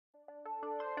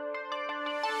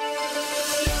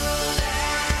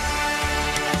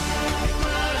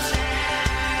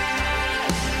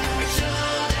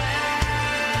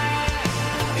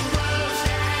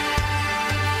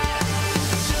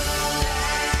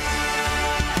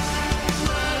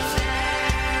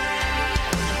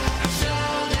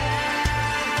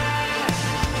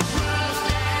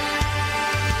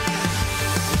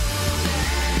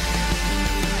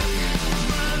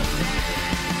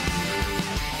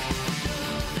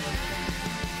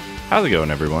How's it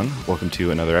going, everyone? Welcome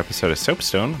to another episode of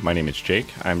Soapstone. My name is Jake.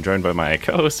 I'm joined by my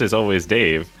co-host, as always,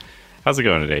 Dave. How's it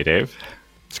going today, Dave?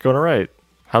 It's going all right.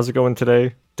 How's it going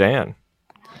today, Dan?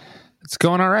 It's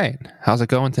going all right. How's it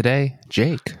going today,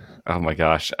 Jake? Oh my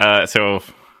gosh. So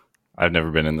I've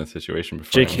never been in this situation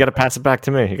before. Jake, you got to pass it back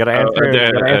to me. You got to answer.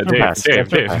 Dave.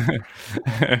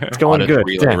 It's going good.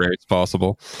 It's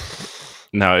possible.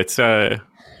 No, it's going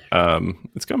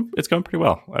pretty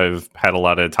well. I've had a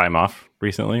lot of time off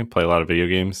recently. Play a lot of video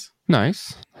games.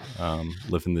 Nice.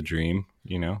 Living the dream,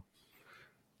 you know.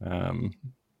 I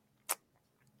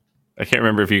can't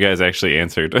remember if you guys actually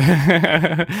answered.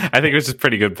 I think it was just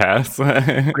pretty good pass.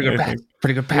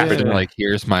 Pretty good pass. Yeah. Like,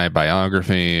 here's my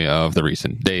biography of the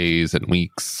recent days and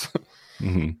weeks.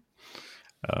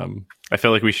 Mm-hmm. I feel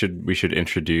like we should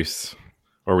introduce,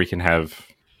 or we can have,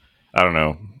 I don't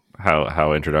know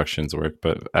how introductions work,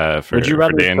 but would you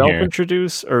rather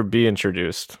self-introduce or be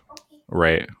introduced?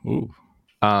 Right. Ooh.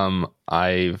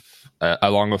 I've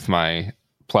along with my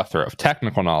plethora of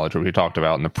technical knowledge, which we talked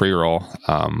about in the pre-roll,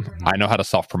 I know how to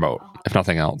self-promote, if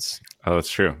nothing else. Oh, that's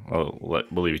true. We'll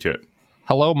leave you to it.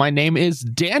 Hello, my name is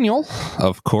Daniel.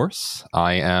 Of course,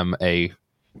 I am a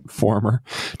former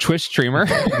Twitch streamer,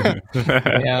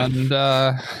 and I'm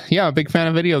a big fan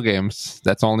of video games.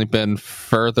 That's only been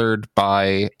furthered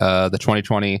by the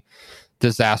 2020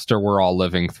 disaster we're all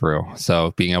living through.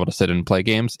 So being able to sit and play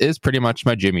games is pretty much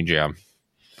my Jimmy Jam.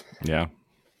 Yeah.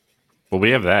 Well,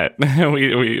 we have that.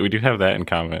 we do have that in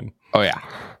common. Oh yeah,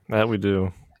 that we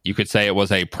do. You could say it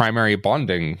was a primary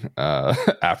bonding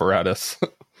apparatus.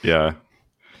 Yeah.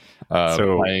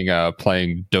 So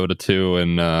playing Dota 2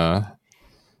 and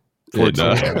what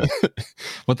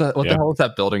the hell is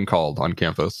that building called on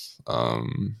campus?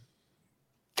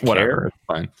 Whatever. It's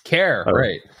fine. Care,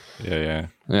 right? Yeah.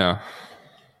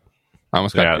 I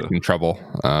almost got in trouble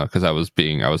because I was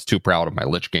too proud of my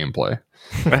Lich gameplay.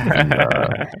 And,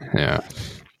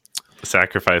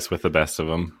 sacrifice with the best of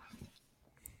them.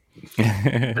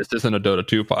 This isn't a Dota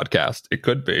 2 podcast. It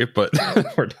could be, but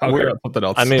we're talking about something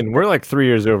else. I mean, we're like 3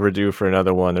 years overdue for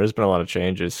another one. There's been a lot of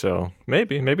changes, so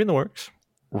maybe in the works.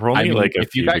 We're only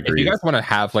if you guys want to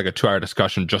have like a 2-hour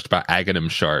discussion just about Aghanim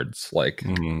shards, like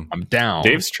I'm down.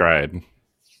 Dave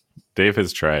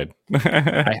has tried.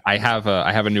 I have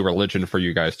a new religion for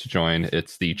you guys to join.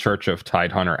 It's the Church of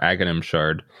Tidehunter Aghanim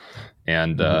Shard,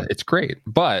 and it's great.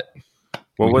 But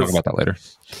we'll talk about that later.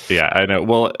 Yeah, I know.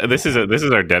 Well, this is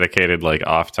our dedicated like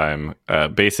off time.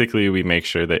 Basically, we make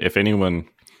sure that if anyone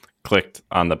clicked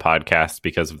on the podcast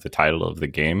because of the title of the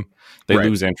game, they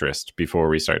lose interest before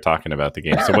we start talking about the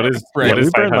game. So what is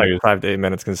we've been like 5 to 8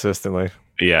 minutes consistently.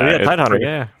 Yeah, Tidehunter.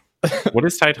 Yeah. What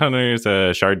does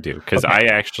Tidehunter's shard do? Because I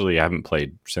actually haven't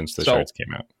played since the shards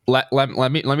came out. Let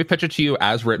me pitch it to you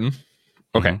as written.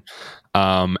 Okay.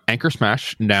 Anchor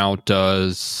Smash now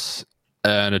does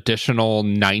an additional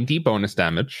 90 bonus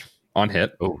damage on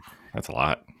hit. Oh, that's a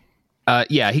lot.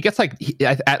 He gets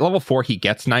at level 4 he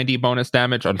gets 90 bonus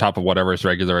damage on top of whatever his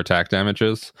regular attack damage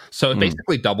is. So it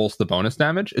basically doubles the bonus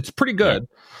damage. It's pretty good.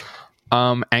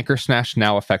 Yeah. Anchor Smash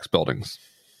now affects buildings.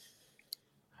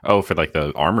 Oh, for like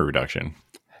the armor reduction.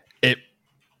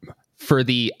 For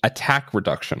the attack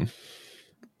reduction.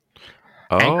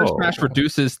 Oh. Anchor Smash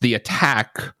reduces the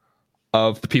attack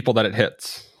of the people that it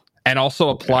hits, and also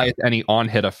applies any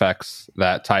on-hit effects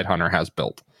that Tidehunter has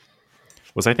built.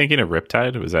 Was I thinking of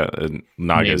Riptide? Was that a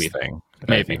Naga's thing?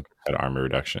 Maybe. I think had armor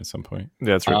reduction at some point.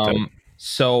 Yeah, it's Riptide.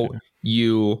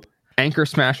 You Anchor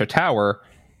Smash a tower,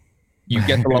 you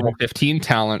get the level 15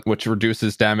 talent, which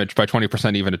reduces damage by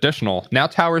 20% even additional. Now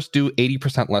towers do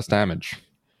 80% less damage.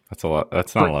 That's a lot.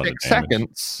 That's not a lot of damage. 6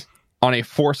 seconds on a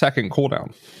 4-second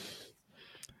cooldown.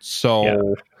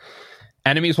 So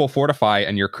enemies will fortify,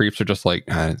 and your creeps are just like,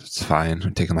 it's fine.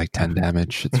 I'm taking like 10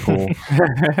 damage. It's cool.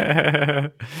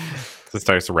 So it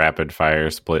starts rapid fire,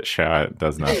 split shot,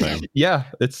 does nothing. Yeah,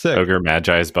 it's sick. Ogre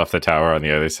Magi's buff the tower on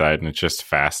the other side, and it's just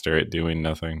faster at doing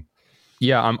nothing.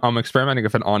 Yeah, I'm experimenting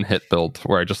with an on-hit build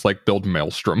where I just like build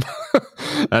Maelstrom,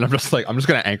 and I'm just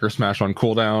gonna Anchor Smash on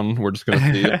cooldown. We're just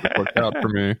gonna see if it works out for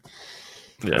me.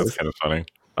 Yeah, it's kind of funny.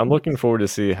 I'm looking forward to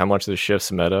see how much this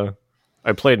shifts meta.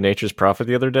 I played Nature's Prophet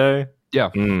the other day.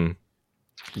 Yeah,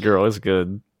 girl, it's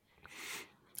good.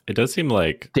 It does seem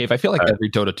like Dave. I feel like every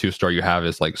Dota 2 story you have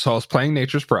is like, so I was playing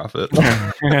Nature's Prophet.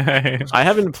 I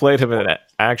haven't played him in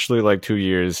actually like 2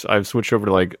 years. I've switched over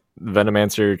to like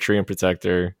Venomancer, Tree and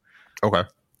Protector. Okay.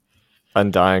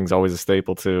 Undying's always a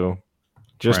staple too.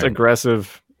 Just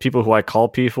aggressive people who I call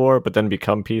P4 but then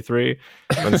become P3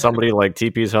 when somebody like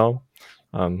TP's home.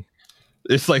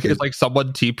 It's like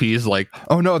someone TP's like,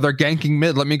 oh no, they're ganking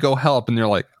mid, let me go help, and you're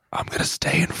like, I'm gonna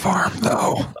stay and farm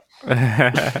though. Oh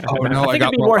no, I think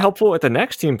it'd be more helpful at the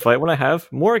next team fight when I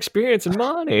have more experience and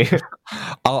money.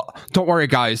 Don't worry,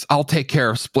 guys. I'll take care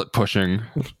of split pushing.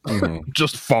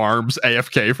 Just farms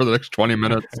AFK for the next 20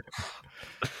 minutes.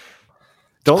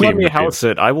 Don't let me house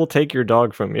sit. I will take your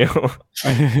dog from you.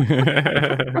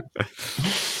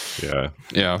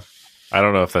 Yeah. I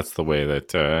don't know if that's the way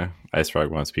that Ice Frog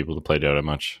wants people to play Dota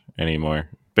much anymore,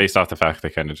 based off the fact they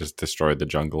kind of just destroyed the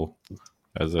jungle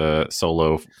as a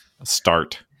solo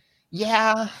start.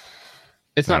 Yeah,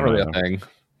 it's not really a thing.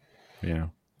 Yeah,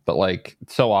 but like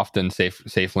so often,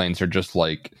 safe lanes are just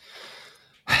like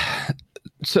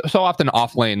so often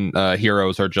off lane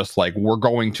heroes are just like, we're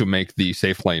going to make the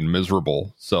safe lane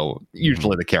miserable. So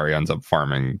usually the carry ends up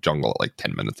farming jungle at like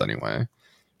 10 minutes anyway,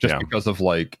 just because of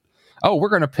like, oh, we're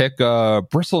gonna pick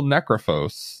Bristle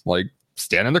Necrophos, like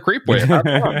stand in the creep wave. Like,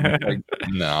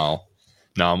 no,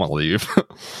 I'm gonna leave.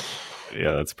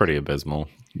 Yeah, that's pretty abysmal.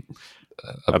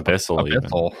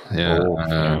 Abyssal.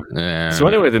 Yeah. So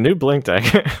anyway, the new Blink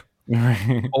deck.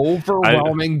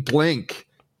 Overwhelming Blink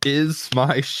is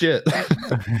my shit.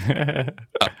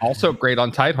 Also great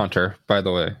on Tidehunter, by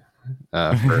the way,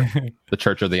 for the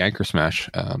Church of the Anchor Smash.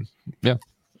 No,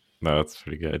 that's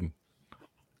pretty good.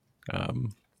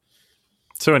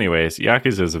 So anyways,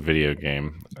 Yakuza is a video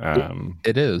game.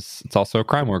 It is. It's also a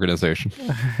crime organization.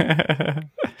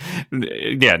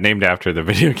 Yeah, named after the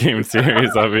video game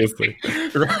series, obviously.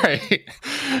 Right.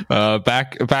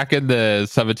 Back in the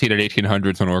 17 and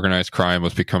 1800s, when organized crime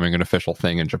was becoming an official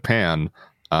thing in Japan,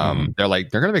 they're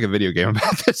like, they're going to make a video game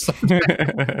about this.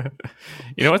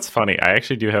 You know what's funny? I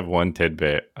actually do have one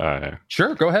tidbit.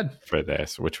 Sure, go ahead. For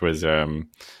this, which was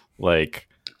like,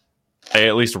 I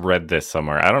at least read this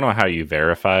somewhere. I don't know how you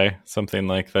verify something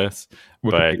like this,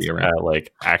 Wikipedia, but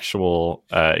like actual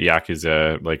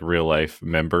Yakuza, like real life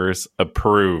members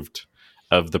approved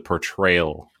of the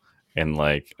portrayal and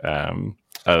like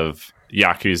of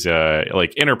Yakuza,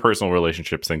 like interpersonal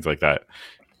relationships, things like that,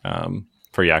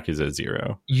 for Yakuza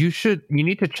 0. You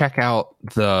need to check out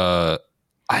I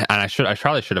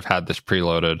probably should have had this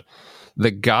preloaded. The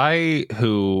guy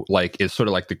who like is sort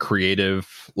of like the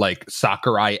creative, like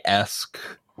Sakurai-esque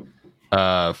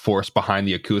force behind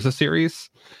the Yakuza series.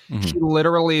 He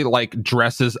literally like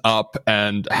dresses up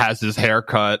and has his hair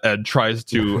cut and tries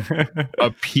to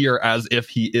appear as if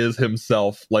he is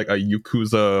himself like a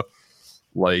Yakuza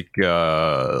like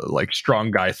strong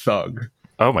guy thug.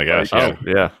 Oh my gosh.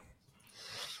 Yeah.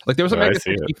 Like there was a Mega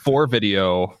 64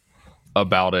 video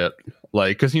about it,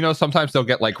 like, because you know sometimes they'll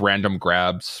get like random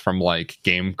grabs from like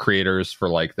game creators for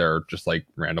like their just like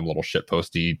random little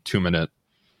shitposty 2-minute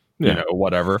you know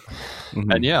whatever,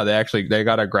 and they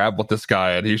got a grab with this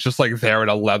guy and he's just like there in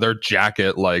a leather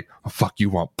jacket like, oh, fuck you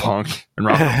want punk, and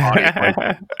Rock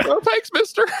like, oh thanks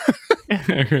mister.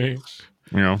 Right.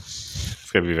 You know,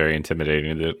 it's gonna be very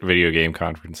intimidating at video game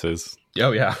conferences.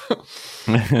 Oh yeah.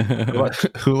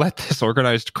 Who let this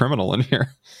organized criminal in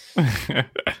here?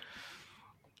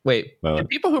 Wait, do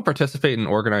people who participate in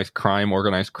organized crime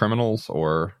organized criminals,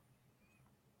 or?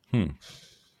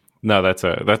 No, that's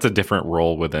a different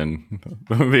role within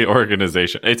the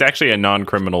organization. It's actually a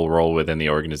non-criminal role within the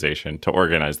organization to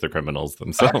organize the criminals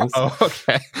themselves. Oh,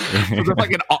 okay. So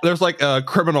there's like a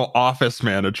criminal office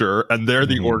manager, and they're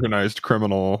the organized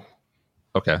criminal.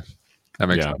 Okay, that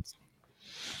makes sense.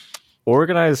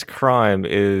 Organized crime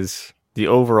is the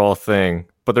overall thing,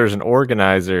 but there's an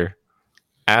organizer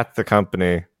at the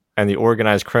company, and the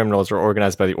organized criminals are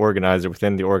organized by the organizer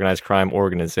within the organized crime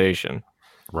organization.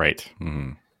 Right.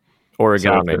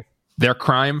 Origami. So their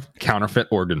crime, counterfeit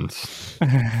organs.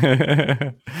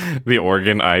 The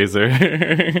organizer.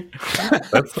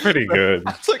 That's pretty good.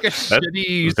 That's like a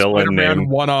shitty Spider-Man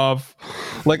one-off.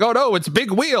 Like, oh no, it's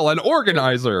Big Wheel and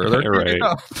Organizer. They're right.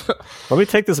 Let me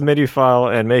take this MIDI file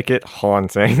and make it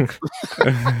haunting.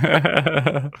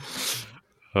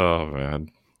 Oh man.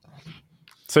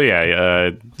 So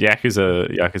yeah,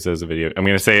 Yakuza is a video. I'm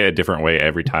going to say it a different way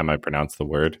every time I pronounce the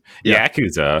word. Yeah.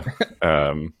 Yakuza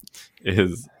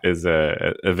is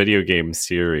a video game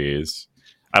series.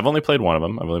 I've only played one of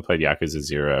them. I've only played Yakuza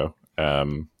 0.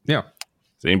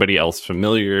 Is anybody else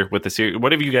familiar with the series?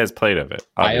 What have you guys played of it?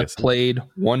 Obviously. I have played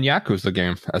one Yakuza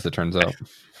game, as it turns out.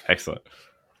 Excellent.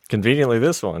 Conveniently,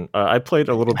 this one. I played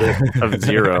a little bit of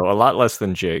 0, a lot less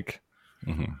than Jake.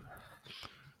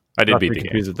 I did beat the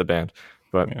game. With the band.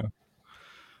 But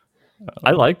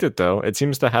I liked it, though. It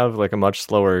seems to have like a much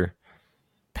slower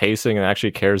pacing and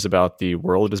actually cares about the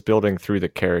world it is building through the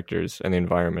characters and the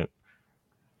environment.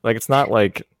 Like, it's not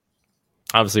like,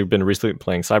 obviously we've been recently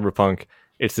playing Cyberpunk.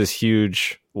 It's this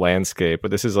huge landscape,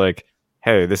 but this is like,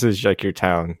 hey, this is like your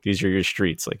town. These are your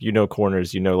streets. Like, you know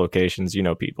corners, you know locations, you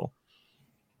know people.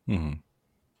 Mm-hmm.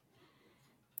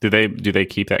 Do they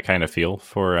keep that kind of feel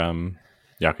for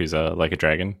Yakuza Like a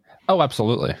Dragon? Oh,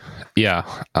 absolutely. Yeah.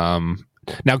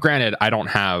 Now, granted, I don't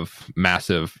have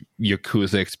massive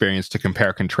Yakuza experience to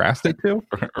compare contrast it to.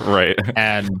 Right.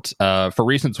 And for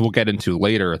reasons we'll get into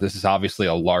later, this is obviously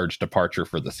a large departure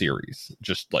for the series,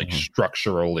 just like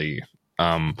structurally.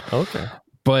 Okay.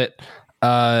 But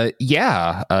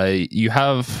you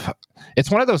have,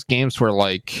 it's one of those games where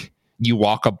like you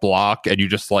walk a block and you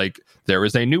just like, there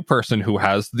is a new person who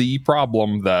has the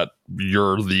problem that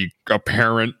you're the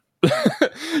apparent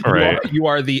right. You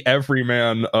are the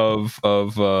everyman of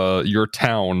your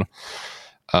town,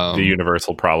 the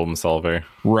universal problem solver,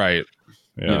 right?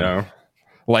 Yeah. You know,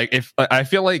 like if I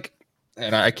feel like,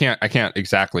 and I can't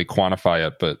exactly quantify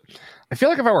it, but I feel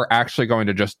like if I were actually going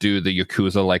to just do the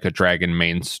Yakuza Like a Dragon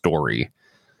main story,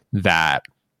 that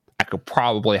I could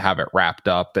probably have it wrapped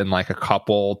up in like a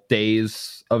couple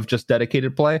days of just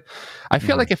dedicated play. I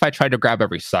feel like if I tried to grab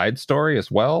every side story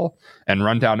as well and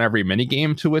run down every mini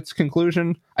game to its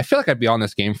conclusion, I feel like I'd be on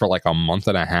this game for like a month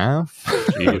and a half.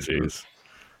 Jeez.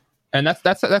 And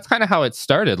that's kind of how it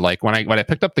started. Like when I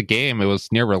picked up the game, it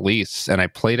was near release, and I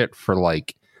played it for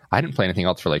like, I didn't play anything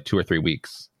else for like 2 or 3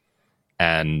 weeks,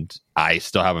 and I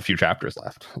still have a few chapters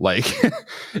left. Like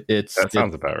that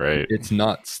sounds about right. It's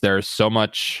nuts. There's so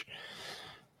much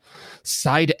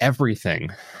side everything.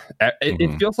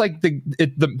 It feels like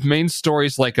the main story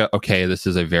is like okay, this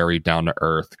is a very down to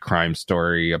earth crime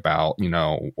story about, you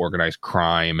know, organized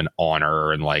crime and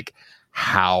honor and like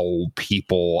how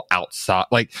people outside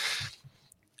like,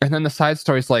 and then the side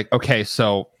story is like, okay,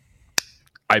 so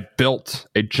I built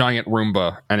a giant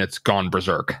Roomba and it's gone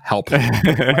berserk. Help me.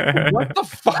 Like, what the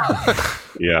fuck?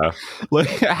 Yeah. Like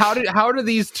how do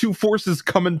these two forces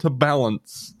come into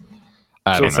balance?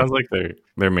 So it sounds like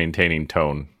they're maintaining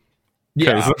tone.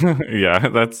 Yeah. Yeah,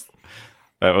 that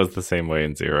was the same way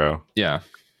in Zero. Yeah.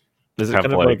 Is it kind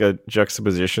of like a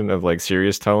juxtaposition of like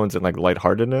serious tones and like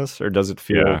lightheartedness, or does it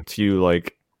feel to you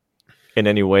like in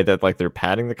any way that like they're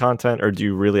padding the content, or do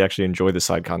you really actually enjoy the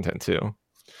side content too?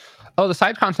 Oh, the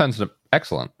side content's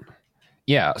excellent.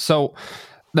 Yeah, so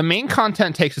the main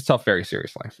content takes itself very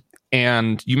seriously,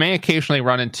 and you may occasionally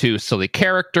run into silly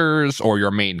characters, or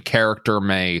your main character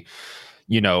may,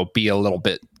 you know, be a little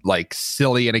bit like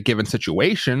silly in a given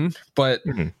situation. But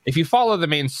if you follow the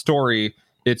main story,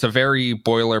 it's a very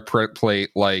boilerplate,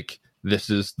 like this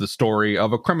is the story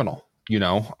of a criminal, you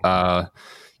know.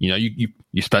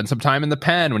 You spend some time in the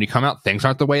pen. When you come out, things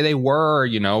aren't the way they were,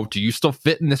 you know. Do you still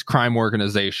fit in this crime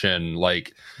organization?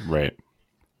 Like, right.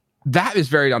 That is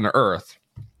very down to earth.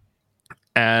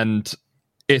 And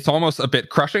it's almost a bit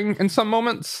crushing in some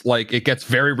moments. Like, it gets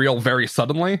very real very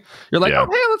suddenly. You're like, oh,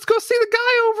 hey, let's go see the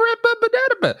guy over at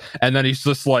Banana. And then he's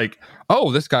just like,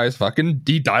 oh, this guy's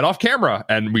he died off camera.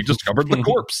 And we discovered the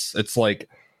corpse. It's like,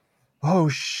 oh,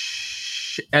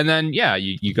 shit. And then, yeah,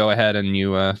 you go ahead and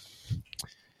you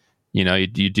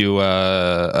do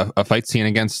a fight scene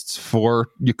against 4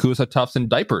 Yakuza toughs in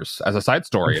diapers as a side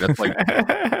story. And it's like,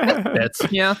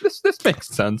 this makes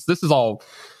sense. This is all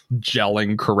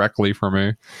gelling correctly for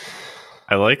me.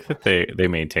 I like that they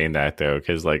maintain that though,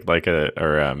 because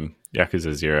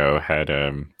Yakuza 0 had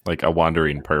like a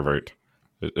wandering pervert.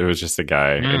 It was just a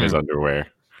guy in his underwear.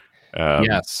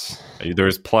 Yes, there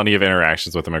was plenty of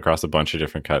interactions with him across a bunch of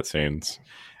different cutscenes,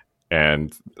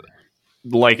 and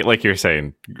like you're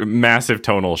saying, massive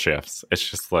tonal shifts. It's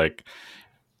just like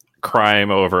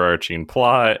crime, overarching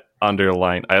plot,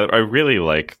 underline. I really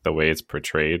like the way it's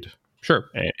portrayed. Sure.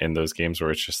 In those games where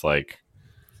it's just like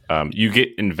you get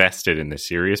invested in the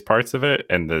serious parts of it,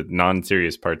 and the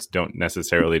non-serious parts don't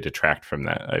necessarily detract from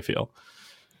that, I feel.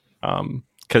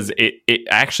 Because it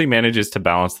actually manages to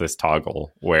balance this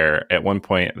toggle where at one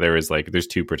point there's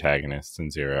 2 protagonists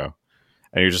in Zero,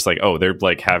 and you're just like, oh, they're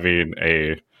like having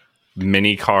a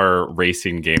mini car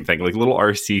racing game thing, like little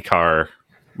RC car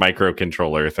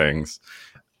microcontroller things.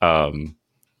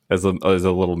 As a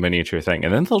little miniature thing,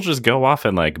 and then they'll just go off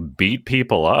and like beat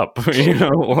people up, you know,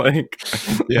 like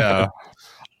yeah.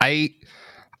 I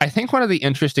think one of the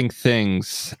interesting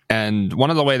things, and one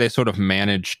of the way they sort of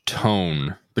manage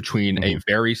tone between a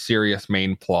very serious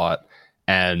main plot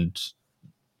and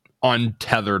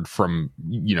untethered from,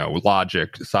 you know,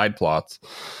 logic side plots,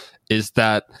 is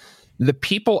that the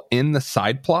people in the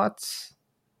side plots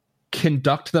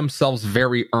conduct themselves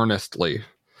very earnestly.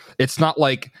 It's not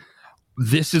like,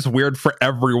 this is weird for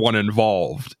everyone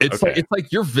involved. It's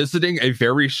like you're visiting a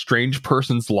very strange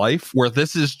person's life where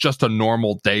this is just a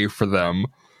normal day for them.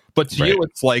 But to you,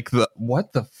 it's like,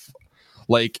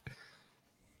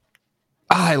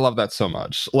 I love that so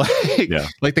much.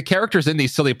 Like the characters in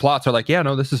these silly plots are like, yeah,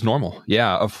 no, this is normal.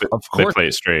 Yeah, of course. They play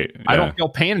it straight. Yeah. I don't feel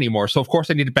pain anymore, so of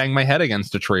course I need to bang my head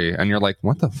against a tree. And you're like,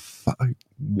 what the fuck?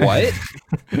 What?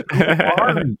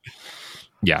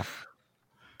 Yeah.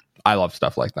 I love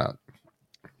stuff like that.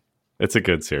 It's a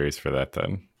good series for that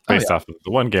then. Based off of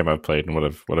the one game I've played and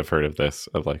would have heard of this,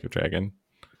 of Like a Dragon.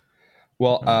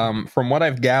 Well, from what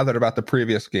I've gathered about the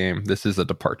previous game, this is a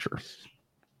departure.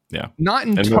 Yeah. Not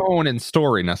in tone and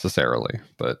story necessarily,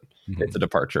 but it's a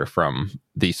departure from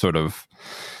the sort of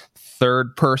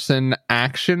third-person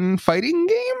action fighting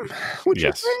game, would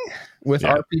you say? With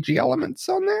RPG elements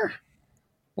on there.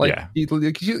 Like you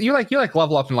like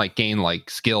level up and like gain like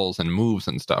skills and moves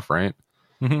and stuff, right?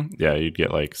 Mm-hmm. Yeah, you'd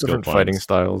get like different fighting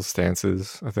styles,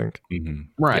 stances, I think. Mm-hmm.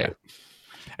 Right. Yeah.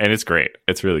 And it's great.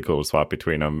 It's really cool to swap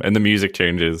between them. And the music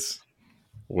changes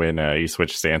when you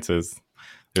switch stances.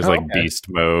 There's beast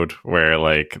mode where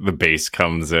like the bass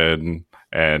comes in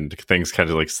and things kind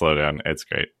of like slow down. It's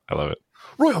great. I love it.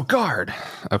 Royal Guard.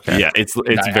 Okay. Yeah, it's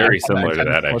very similar to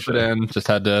that actually. Just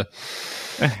had to.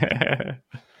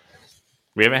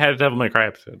 We haven't had a Devil May Cry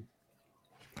episode.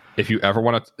 If you ever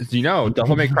want to,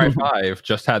 Devil May Cry 5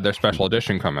 just had their special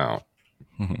edition come out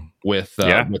with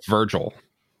Virgil.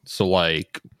 So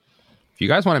like, if you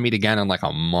guys want to meet again in like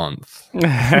a month,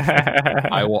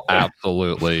 I will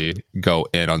absolutely go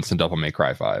in on some Devil May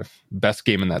Cry 5. Best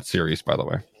game in that series, by the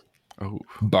way. Oh,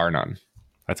 bar none.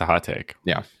 That's a hot take.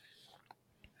 Yeah.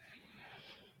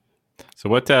 So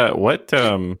what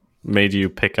made you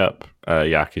pick up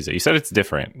Yakuza? You said it's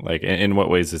different. Like, in what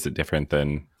ways is it different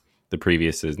than the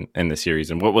previous in the series?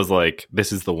 And what was like,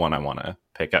 this is the one I want to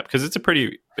pick up? Because it's a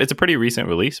pretty recent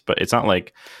release, but it's not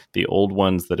like the old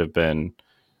ones that have been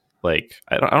like,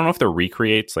 I don't know if they're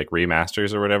recreates, like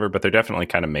remasters or whatever, but they're definitely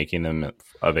kind of making them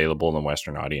available in the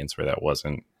Western audience where that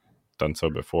wasn't done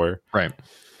so before. Right.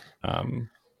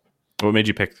 What made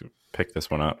you pick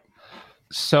this one up?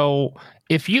 So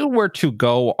if you were to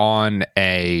go on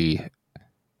a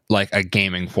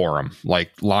gaming forum,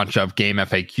 like launch of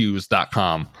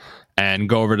GameFAQs.com, and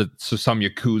go over to some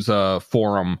Yakuza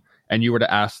forum, and you were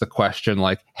to ask the question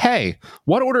like, hey,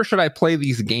 what order should I play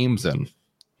these games in?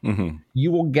 Mm-hmm.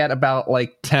 You will get about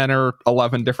like 10 or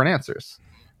 11 different answers,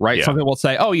 right? Yeah. Some people will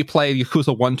say, oh, you play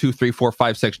Yakuza 1, 2, 3, 4,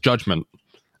 5, 6 Judgment.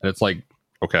 And it's like,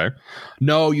 okay.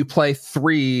 No, you play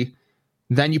 3,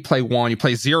 then you play 1, you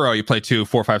play 0, you play 2,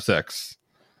 4, 5, 6.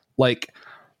 Like,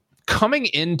 coming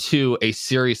into a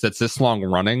series that's this long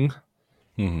running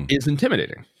is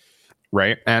intimidating,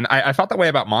 right? And I felt that way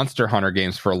about Monster Hunter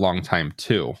games for a long time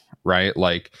too, right?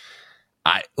 Like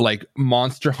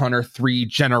Monster Hunter 3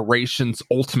 Generations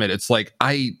Ultimate. It's like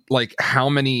how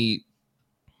many?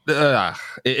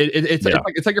 It's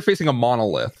like you're facing a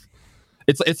monolith.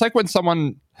 It's like when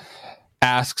someone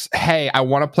asks, hey, I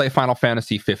want to play Final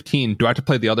Fantasy 15. Do I have to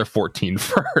play the other 14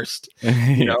 first?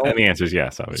 And the answer is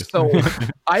yes, obviously. So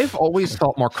I've always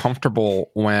felt more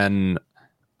comfortable when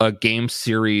a game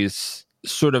series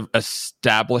sort of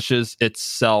establishes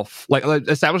itself, like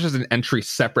establishes an entry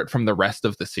separate from the rest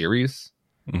of the series,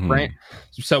 right?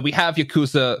 So we have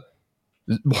Yakuza,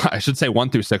 I should say 1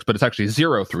 through 6, but it's actually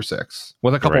 0 through 6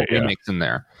 with a couple of remakes in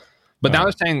there. But now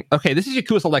they're saying, okay, this is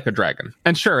Yakuza Like a Dragon.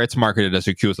 And sure, it's marketed as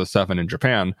Yakuza 7 in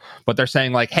Japan, but they're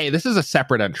saying like, hey, this is a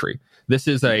separate entry. This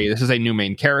is a new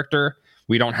main character.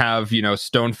 We don't have,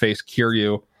 stone-faced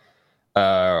Kiryu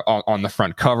on the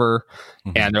front cover.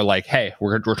 And they're like, hey,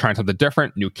 we're trying something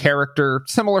different, new character,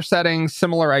 similar settings,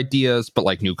 similar ideas, but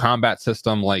like new combat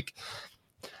system. Like,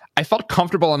 I felt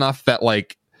comfortable enough that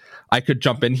like I could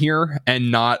jump in here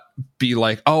and not be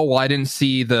like, oh, well, I didn't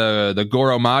see the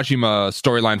Goro Majima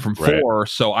storyline from 4,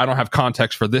 so I don't have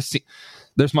context for this scene.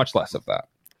 There's much less of that.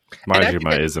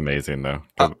 Majima is amazing, though.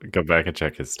 Go back and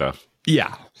check his stuff.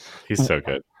 Yeah. He's so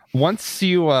good. Once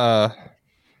you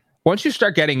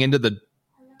start getting into the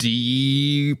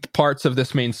deep parts of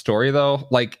this main story, though,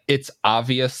 like, it's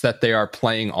obvious that they are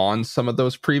playing on some of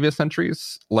those previous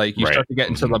entries. Like, you start to get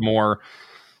into the more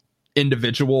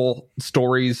individual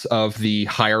stories of the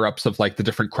higher ups of like the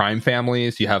different crime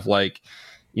families. You have like,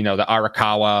 the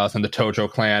Arakawas and the Tojo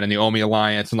clan and the Omi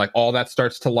Alliance, and like all that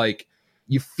starts to like,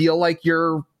 you feel like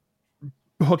you're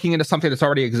hooking into something that's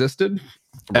already existed.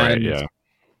 Right. And yeah.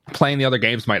 Playing the other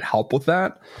games might help with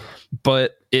that,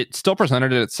 but it still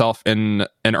presented itself in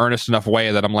an earnest enough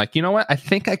way that I'm like, you know what? I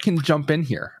think I can jump in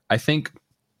here. I think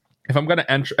if I'm going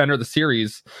to enter the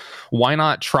series, why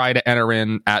not try to enter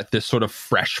in at this sort of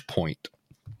fresh point?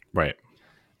 Right.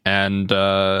 And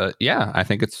I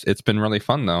think it's been really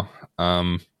fun though.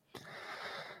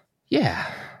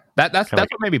 That That's what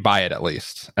made me buy it, at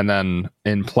least. And then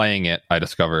in playing it, I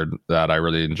discovered that I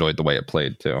really enjoyed the way it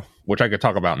played too, which I could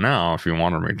talk about now if you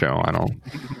wanted me to. I don't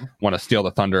want to steal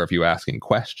the thunder of you asking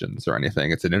questions or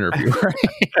anything. It's an interview, right?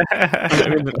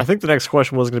 I think the next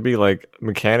question was going to be like,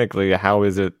 mechanically, how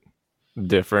is it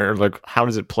different, or like how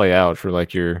does it play out for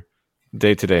like your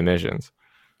day-to-day missions?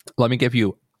 Let me give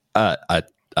you a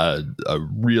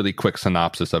really quick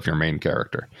synopsis of your main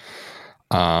character.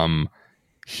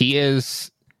 He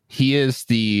is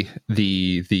the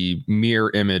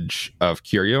mirror image of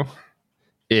Kiryu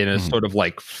in a sort of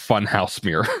like funhouse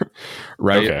mirror,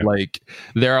 right? Okay. Like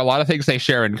there are a lot of things they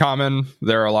share in common.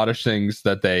 There are a lot of things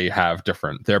that they have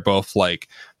different. They're both like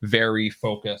very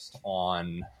focused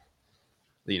on,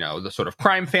 you know, the sort of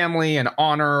crime family and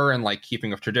honor and like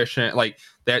keeping of tradition. Like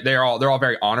they're all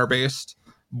very honor based.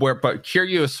 But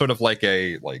Kiryu is sort of like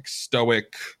a like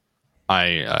stoic.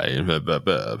 I'm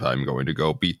going to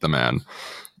go beat the man.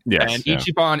 Yes, and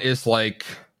Ichiban is like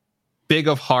big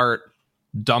of heart,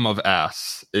 dumb of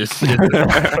ass. It's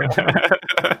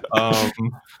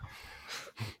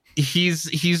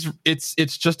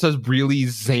just a really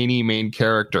zany main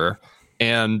character,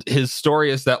 and his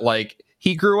story is that like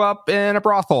he grew up in a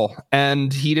brothel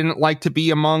and he didn't like to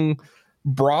be among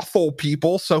brothel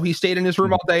people, so he stayed in his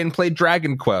room all day and played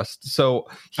Dragon Quest. So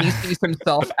he sees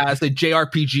himself as a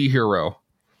JRPG hero.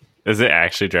 Is it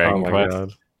actually Dragon Quest?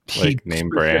 God. Like name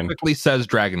brand? Specifically says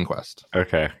Dragon Quest.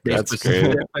 Okay, that's great.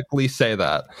 Specifically say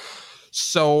that.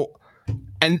 So,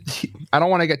 and I don't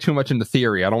want to get too much into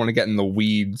theory. I don't want to get in the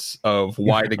weeds of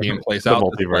why the game plays out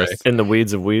this way. In the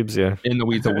weeds of weebs, yeah. In the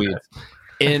weeds of weeds.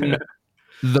 In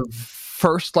the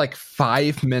first like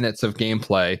 5 minutes of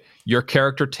gameplay, your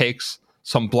character takes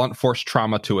some blunt force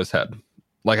trauma to his head.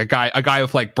 Like a guy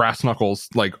with like brass knuckles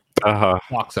like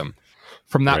blocks him.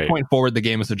 From that point forward, the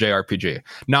game is a JRPG.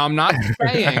 Now, I'm not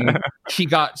saying he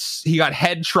got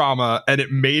head trauma and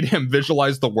it made him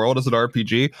visualize the world as an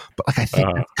RPG, but like I think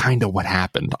that's kind of what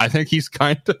happened. I think he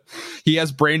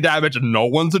has brain damage and no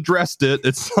one's addressed it.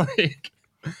 It's like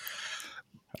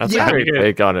that's a great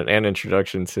take on it and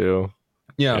introduction too.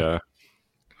 Yeah.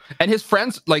 And his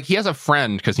friends, like he has a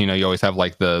friend, because you know you always have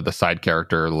like the side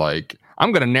character, like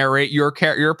I'm going to narrate your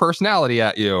personality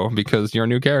at you because you're a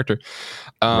new character.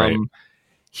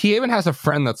 He even has a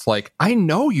friend that's like, I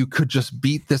know you could just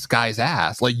beat this guy's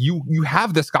ass. Like you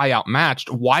have this guy outmatched.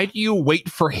 Why do you wait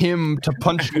for him to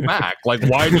punch you back? Like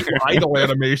why do you idle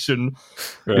animation?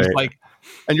 It's like,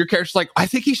 and your character's like, I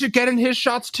think he should get in his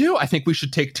shots too. I think we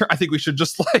should take turns. I think we should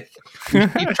just like try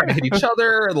to hit each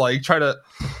other and like try to.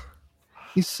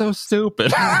 He's so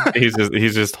stupid.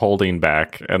 he's just holding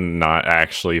back and not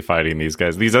actually fighting these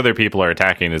guys. These other people are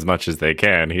attacking as much as they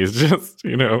can. He's just,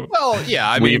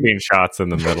 weaving shots in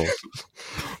the middle.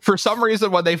 For some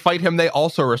reason, when they fight him, they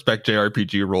also respect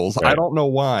JRPG rules. Right. I don't know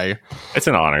why. It's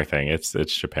an honor thing. It's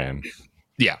Japan.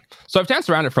 Yeah. So I've danced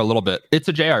around it for a little bit. It's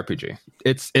a JRPG.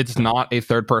 It's not a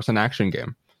third-person action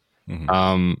game.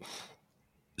 Mm-hmm.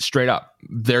 Straight up,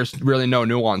 there's really no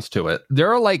nuance to it.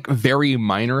 There are like very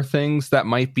minor things that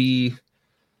might be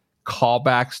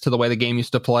callbacks to the way the game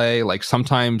used to play. Like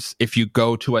sometimes if you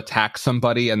go to attack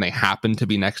somebody and they happen to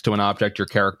be next to an object your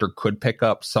character could pick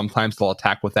up, sometimes they'll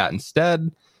attack with that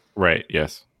instead. Right.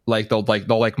 Yes. Like they'll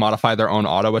modify their own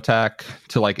auto attack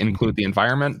to like include the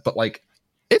environment, but like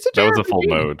it's a JRPG. That was a full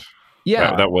mode.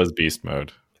 Yeah, that was beast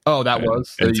mode. Oh, that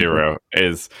was and Zero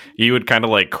is you would kind of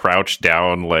like crouch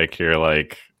down like you're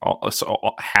like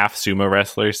half sumo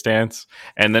wrestler stance,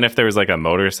 and then if there was like a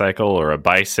motorcycle or a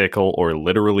bicycle or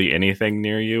literally anything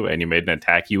near you and you made an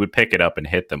attack, you would pick it up and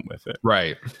hit them with it.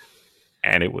 Right.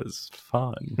 And it was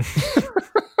fun.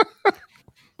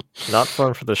 Not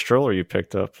fun for the stroller you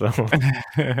picked up though.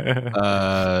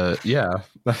 Yeah,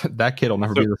 that kid will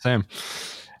never be the same.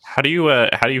 How do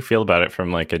you feel about it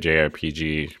from like a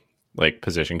JRPG like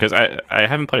position? Because I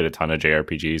haven't played a ton of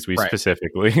JRPGs. We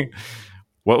specifically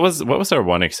what was our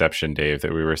one exception, Dave,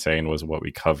 that we were saying was what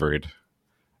we covered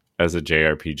as a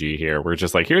JRPG here? We're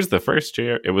just like, here's the first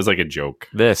it was like a joke.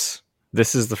 This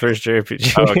is the first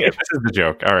JRPG. Oh, okay, this is the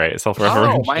joke. All right,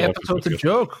 self-referential. My episode's a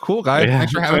joke. Cool, guys. Yeah.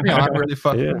 Thanks for having me on. Really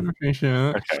fucking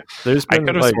Okay. There's been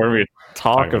like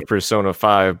talk of Persona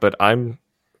 5, but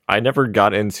I never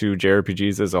got into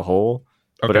JRPGs as a whole.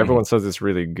 But everyone says it's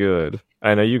really good.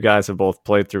 I know you guys have both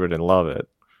played through it and love it.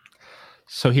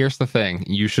 So here's the thing.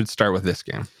 You should start with this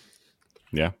game.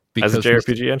 Yeah. As a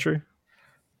JRPG entry?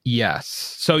 Yes.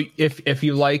 So if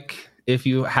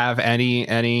you have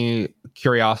any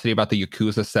curiosity about the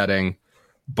Yakuza setting,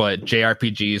 but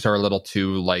JRPGs are a little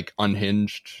too like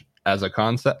unhinged as a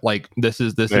concept. Like this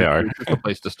is the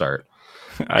place to start.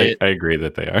 I agree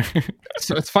that they are.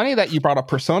 So it's funny that you brought up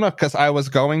Persona, because I was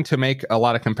going to make a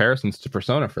lot of comparisons to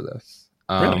Persona for this.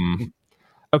 Really?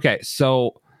 Okay,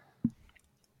 so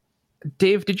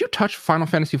Dave, did you touch Final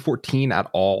Fantasy 14 at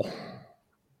all?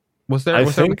 I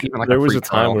think there was a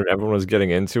time when everyone was getting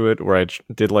into it, where I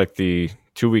did like the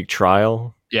 2-week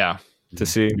trial. Yeah. To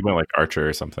see. You went like Archer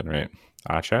or something, right?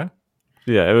 Archer?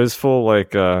 Yeah, it was full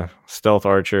like stealth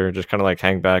Archer, just kind of like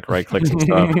hang back, right clicks and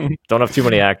stuff. Don't have too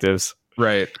many actives.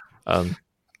 Right.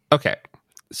 Okay.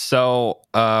 So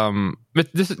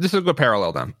this is a good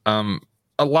parallel then.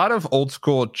 A lot of old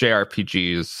school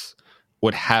JRPGs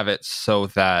would have it so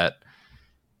that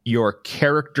your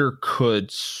character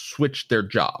could switch their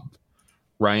job,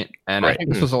 right? And I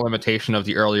think this was a limitation of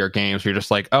the earlier games, where you're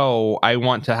just like, oh, I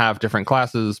want to have different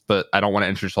classes, but I don't want to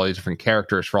introduce all these different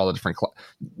characters for all the different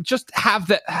just have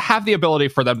the ability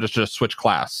for them to just switch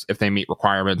class if they meet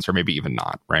requirements, or maybe even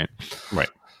not, right? Right.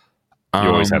 You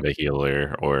always have a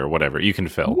healer or whatever you can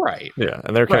fill. Right. Yeah,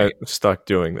 and they're kind of stuck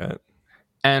doing that.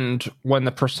 And when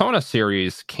the Persona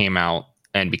series came out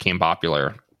and became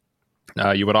popular,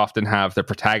 you would often have the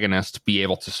protagonist be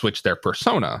able to switch their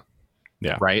persona.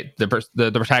 Yeah. Right. The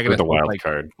protagonist the wild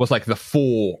card was like the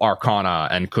full Arcana,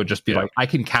 and could just be like, I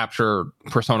can capture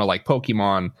persona like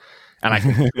Pokemon, and I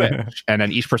can switch. And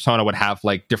then each persona would have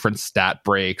like different stat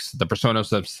breaks. The personas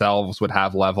themselves would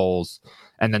have levels,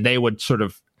 and then they would sort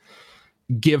of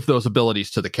give those abilities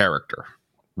to the character,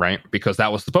 right? Because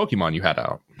that was the Pokemon you had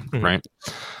out, right?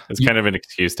 It's kind of an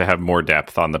excuse to have more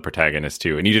depth on the protagonist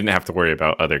too, and you didn't have to worry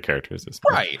about other characters as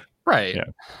much. Right. Yeah.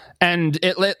 And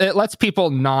it lets people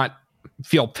not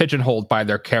feel pigeonholed by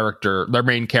their character, their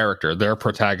main character, their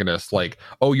protagonist. Like,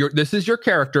 oh, this is your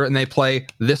character, and they play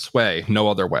this way, no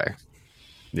other way.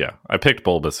 Yeah, I picked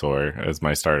Bulbasaur as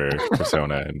my starter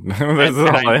persona. And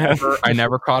I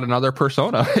never caught another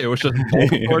persona. It was just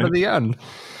Bulbasaur to the end.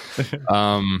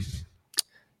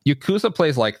 Yakuza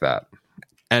plays like that,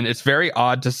 and it's very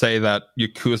odd to say that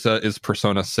Yakuza is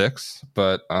Persona 6,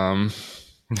 but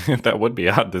that would be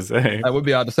odd to say. That would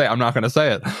be odd to say. I'm not going to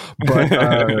say it, but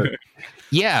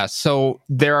yeah. So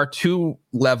there are two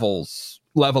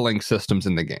leveling systems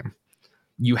in the game.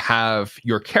 You have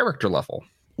your character level,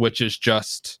 which is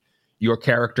just your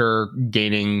character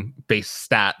gaining base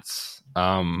stats.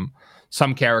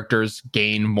 Some characters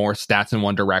gain more stats in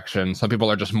one direction. Some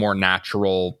people are just more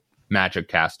natural magic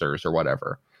casters or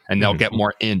whatever, and they'll get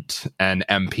more int and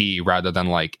MP rather than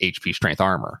like HP strength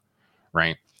armor,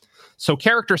 right? So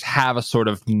characters have a sort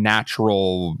of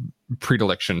natural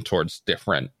predilection towards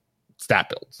different stat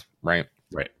builds, right?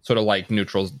 Right. Sort of like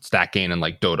neutral stat gain in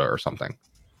like Dota or something,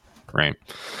 right?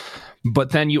 But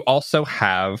then you also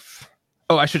have,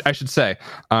 I should say,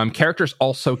 characters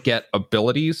also get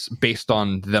abilities based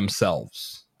on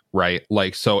themselves, right?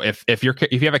 Like, so if you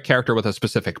have a character with a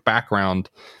specific background,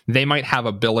 they might have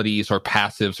abilities or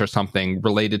passives or something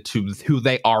related to who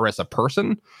they are as a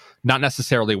person, not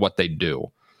necessarily what they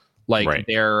do. Like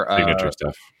their signature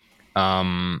stuff.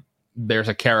 There's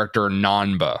a character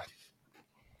Nanba,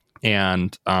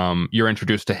 and you're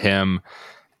introduced to him,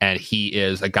 and he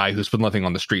is a guy who's been living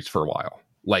on the streets for a while.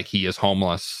 Like, he is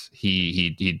homeless.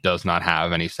 He does not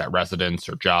have any set residence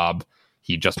or job.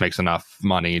 He just makes enough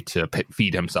money to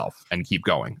feed himself and keep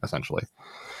going, essentially.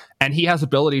 And he has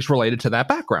abilities related to that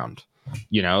background,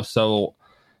 so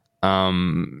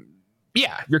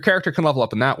your character can level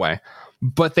up in that way.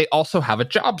 But they also have a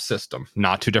job system,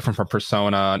 not too different from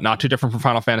Persona, not too different from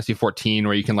Final Fantasy 14,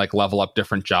 where you can like level up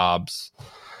different jobs.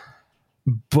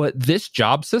 But this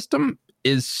job system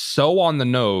is so on the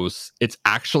nose, it's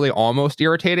actually almost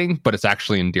irritating, but it's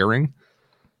actually endearing.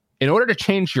 In order to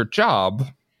change your job,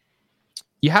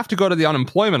 you have to go to the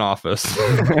unemployment office.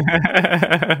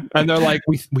 And they're like,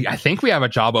 I think we have a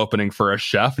job opening for a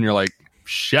chef. And you're like,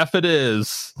 chef it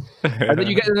is. And then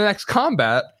you get to the next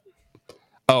combat.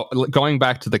 Oh, going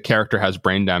back to the character has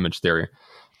brain damage theory.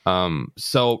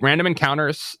 So random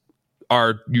encounters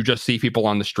are, you just see people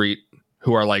on the street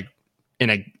who are like in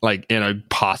a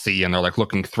posse, and they're like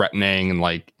looking threatening, and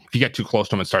like if you get too close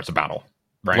to them, it starts a battle.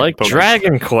 Right? Like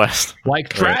Dragon Quest.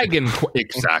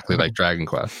 Exactly like Dragon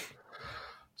Quest.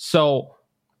 So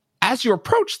as you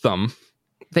approach them,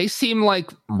 they seem like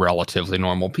relatively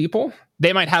normal people.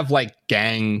 They might have like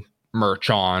gang merch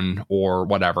on or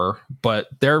whatever, but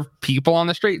they're people on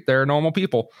the street. They're normal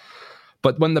people.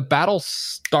 But when the battle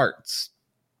starts,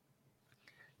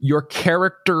 your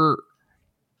character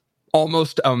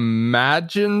almost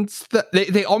imagines that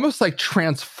they almost like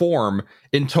transform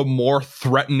into more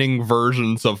threatening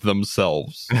versions of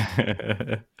themselves.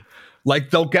 Like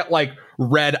they'll get like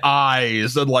red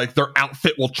eyes and like their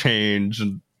outfit will change.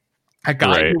 And a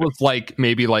guy who was like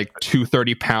maybe like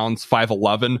 230 pounds,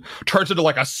 5'11", turns into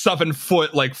like a 7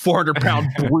 foot, like 400-pound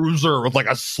bruiser with like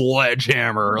a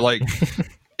sledgehammer. Like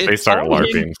they start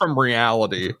LARPing from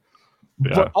reality.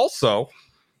 Yeah. But also,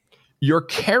 your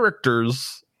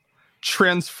characters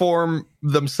transform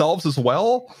themselves as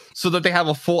well, so that they have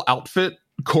a full outfit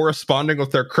corresponding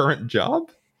with their current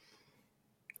job.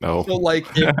 Oh, so like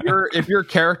if your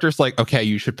character's like, okay,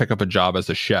 you should pick up a job as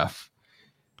a chef.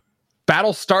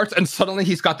 Battle starts and suddenly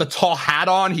he's got the tall hat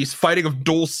on. He's fighting with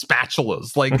dual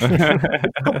spatulas, like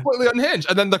completely unhinged.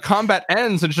 And then the combat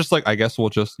ends and it's just like, I guess we'll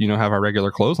just have our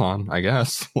regular clothes on. I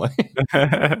guess.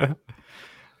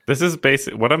 This is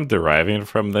basic. What I'm deriving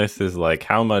from this is like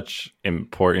how much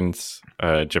importance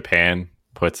Japan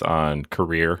puts on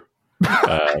career,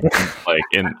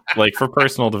 like for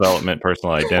personal development,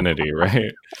 personal identity,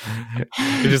 right?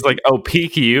 It's just like, oh,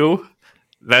 peak you.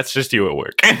 That's just you at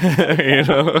work.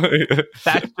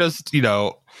 That's just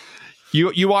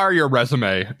you are your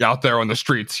resume out there on the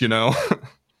streets. Even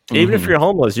if you're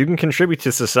homeless, you can contribute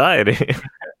to society.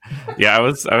 Yeah, I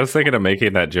was thinking of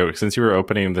making that joke since you were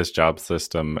opening this job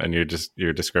system and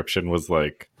your description was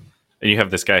like, and you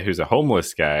have this guy who's a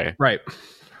homeless guy, right?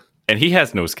 And he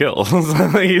has no skills.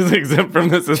 He's exempt from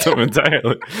the system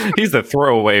entirely. He's a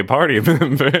throwaway party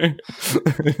member.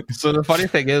 So the funny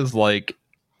thing is, like,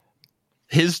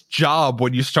 his job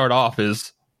when you start off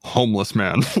is homeless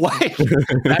man. Like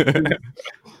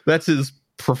that's his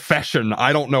profession.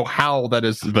 I don't know how that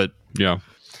is, but yeah,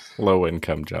 low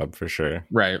income job for sure.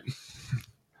 Right.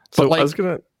 So like, I was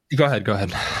gonna go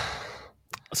ahead.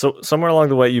 So somewhere along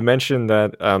the way, you mentioned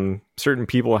that certain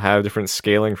people have different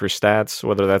scaling for stats,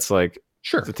 whether that's like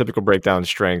the typical breakdown,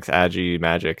 strength, agi,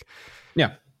 magic.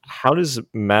 Yeah. How does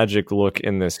magic look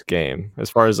in this game as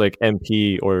far as like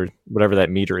MP or whatever that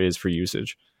meter is for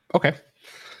usage? Okay.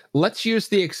 Let's use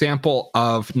the example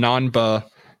of Nanba,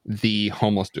 the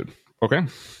homeless dude. Okay.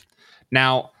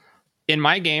 Now, in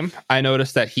my game, I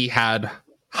noticed that he had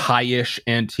high-ish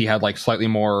and he had like slightly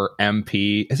more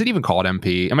MP. Is it even called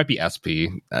MP? It might be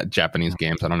SP, Japanese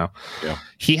games. I don't know. Yeah.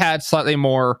 He had slightly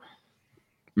more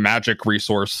magic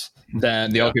resource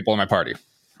than the other people in my party.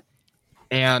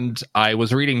 And I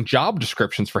was reading job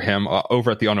descriptions for him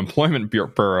over at the unemployment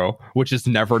bureau, which is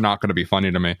never not going to be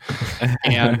funny to me.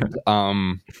 And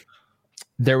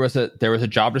there was a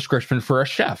job description for a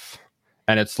chef,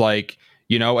 and it's like,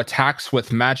 attacks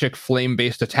with magic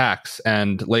flame-based attacks,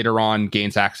 and later on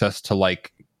gains access to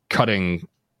like cutting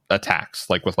attacks,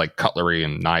 like with like cutlery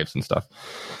and knives and stuff.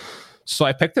 So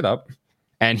I picked it up,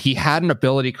 and he had an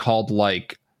ability called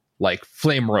like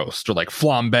flame roast or like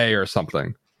flambe or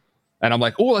something. And I'm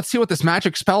like, oh, let's see what this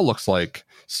magic spell looks like.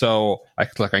 So I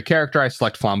select my character, I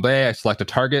select flambe, I select a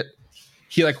target.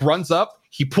 He like runs up,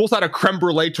 he pulls out a creme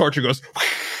brulee torch and goes.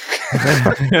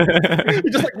 He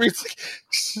just like reads.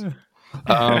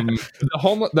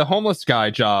 The homeless guy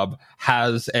job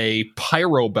has a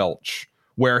pyro belch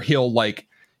where he'll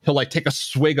take a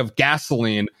swig of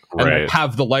gasoline and like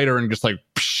have the lighter and just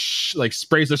like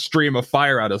sprays a stream of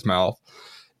fire out his mouth.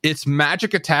 It's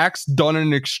magic attacks done in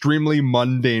an extremely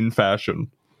mundane fashion.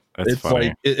 That's funny.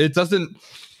 Like it doesn't.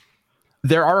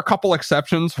 There are a couple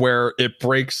exceptions where it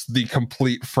breaks the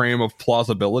complete frame of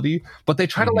plausibility, but they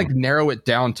try to like narrow it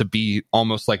down to be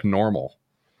almost like normal.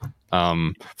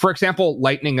 For example,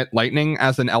 lightning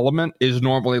as an element is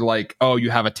normally like, oh, you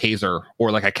have a taser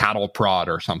or like a cattle prod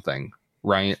or something,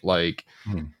 right? Like,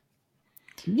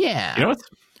 yeah.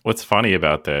 What's funny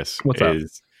about this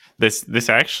is this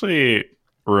actually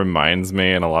reminds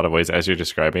me in a lot of ways, as you're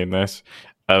describing this,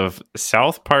 of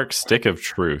South Park Stick of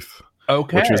Truth.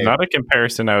 Okay. Which was not a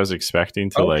comparison I was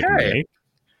expecting to like make.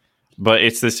 But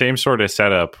it's the same sort of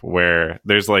setup where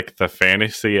there's like the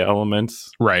fantasy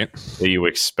elements that you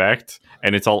expect,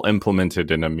 and it's all implemented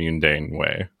in a mundane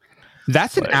way.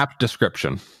 That's an apt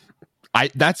description.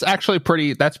 That's actually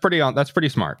pretty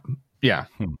smart. Yeah.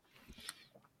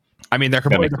 I mean, they're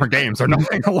completely different games. They're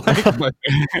nothing alike,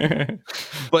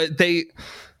 but they,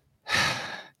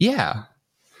 yeah.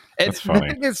 And the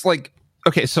thing is, like,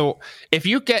 okay, so if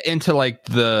you get into like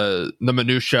the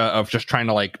minutia of just trying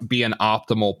to like be an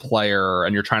optimal player,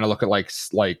 and you're trying to look at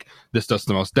like this does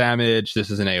the most damage, this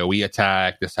is an AoE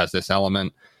attack, this has this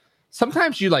element,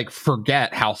 sometimes you like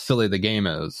forget how silly the game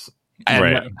is.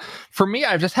 And for me,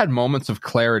 I've just had moments of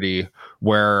clarity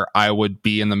where I would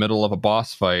be in the middle of a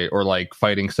boss fight or like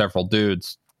fighting several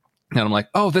dudes, and I'm like,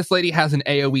 oh, this lady has an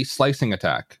AoE slicing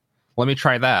attack. Let me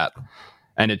try that.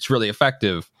 And it's really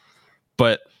effective.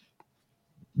 But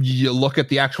you look at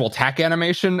the actual attack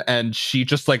animation, and she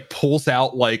just like pulls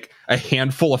out like a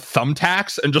handful of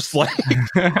thumbtacks and just like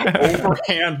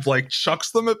overhand like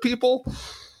chucks them at people.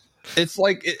 It's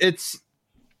like it's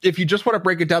if you just want to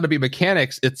break it down to be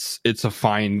mechanics, it's a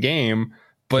fine game,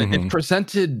 but it's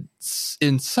presented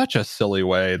in such a silly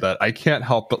way that I can't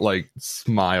help but like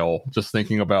smile just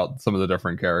thinking about some of the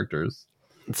different characters.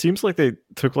 It seems like they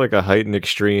took like a heightened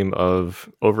extreme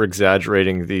of over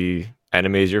exaggerating the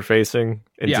enemies you're facing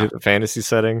into the fantasy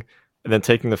setting, and then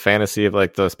taking the fantasy of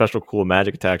like the special cool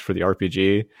magic attacks for the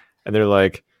RPG, and they're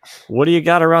like, what do you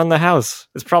got around the house?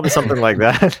 It's probably something like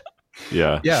that.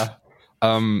 Yeah.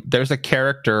 There's a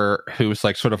character who's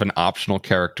like sort of an optional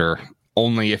character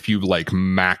only if you like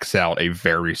max out a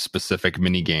very specific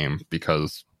mini game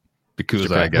because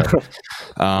I guess.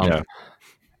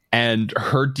 And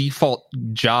her default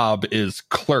job is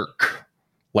clerk.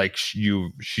 Like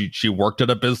she worked at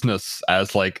a business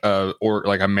as like a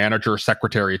manager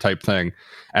secretary type thing,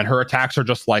 and her attacks are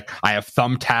just like, I have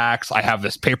thumbtacks, I have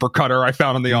this paper cutter I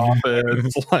found in the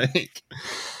office. Like,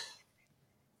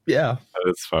 yeah,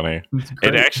 that's funny.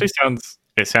 It actually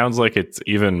sounds like it's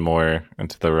even more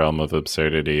into the realm of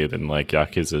absurdity than like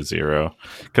Yakuza 0,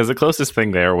 because the closest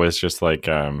thing there was just like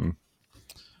a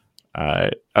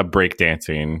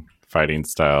breakdancing fighting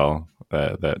style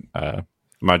that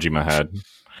Majima had,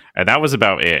 and that was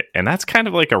about it. And that's kind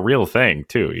of like a real thing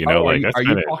too, you know. Are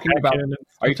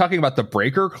you talking about the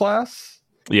breaker class?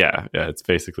 Yeah, it's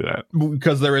basically that,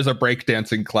 because there is a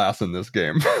breakdancing class in this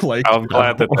game. Like, I'm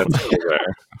glad that's still there.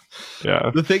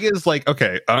 Yeah. The thing is, like,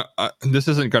 okay, this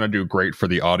isn't going to do great for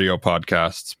the audio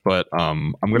podcasts, but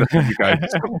I'm going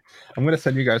to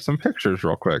send you guys some pictures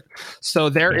real quick. So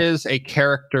there is a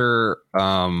character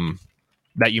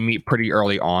that you meet pretty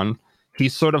early on.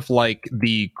 He's sort of like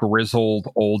the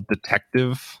grizzled old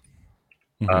detective.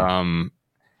 And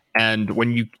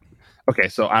when you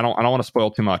so I don't want to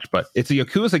spoil too much, but it's a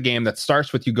Yakuza game that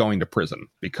starts with you going to prison,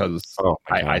 because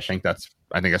I think that's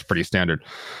pretty standard.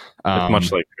 Much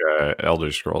like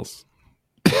Elder Scrolls.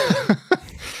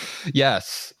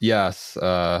 Yes,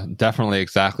 definitely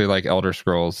exactly like Elder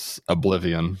Scrolls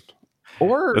Oblivion.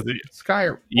 Or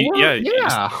Skyrim.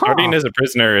 Starting as a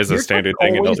prisoner is a standard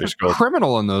thing in Elder Scrolls.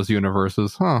 Criminal in those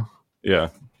universes, huh? Yeah.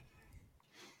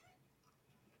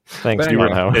 Thanks,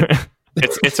 anyway,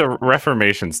 It's a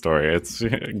reformation story. It's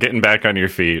getting back on your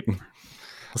feet.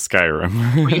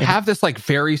 Skyrim. You have this like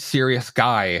very serious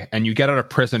guy, and you get out of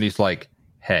prison. He's like,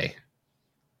 "Hey,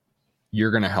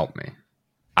 you're gonna help me.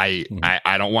 I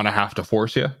don't want to have to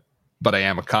force you, but I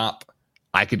am a cop.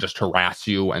 I could just harass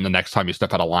you, and the next time you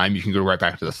step out of line, you can go right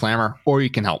back to the slammer, or you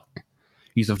can help me."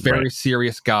 He's a very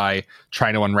serious guy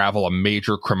trying to unravel a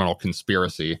major criminal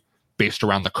conspiracy based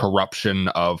around the corruption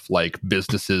of like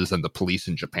businesses and the police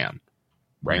in Japan.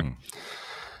 Right.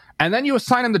 And then you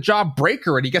assign him the job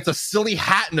breaker, and he gets a silly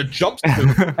hat and a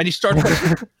jumpsuit, and he starts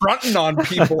like, fronting on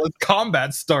people as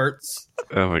combat starts.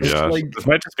 Oh my gosh. Like, this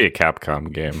might just be a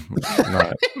Capcom game.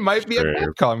 It might be a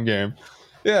Capcom game.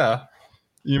 Yeah.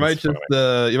 You might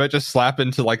just slap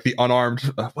into like the unarmed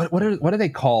what are they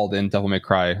called in Devil May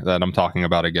Cry that I'm talking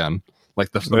about again?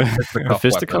 Like the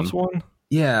fisticuffs one?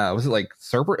 Yeah, was it like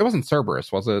Cerberus? It wasn't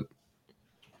Cerberus, was it?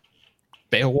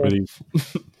 Beowulf? Really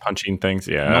punching things?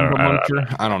 Yeah,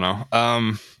 I don't know.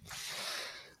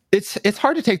 It's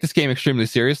hard to take this game extremely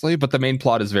seriously, but the main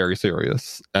plot is very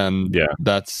serious, and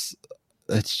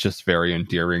it's just very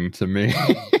endearing to me.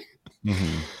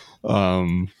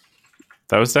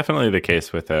 That was definitely the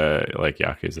case with like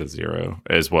Yakuza 0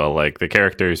 as well. Like the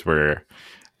characters were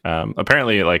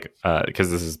apparently like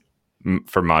because this is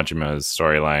for Majima's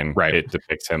storyline, right? It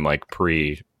depicts him like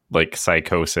like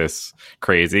psychosis,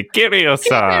 crazy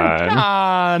Kiryu-san.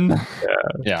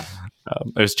 Yeah.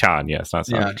 It was Chan, yes, not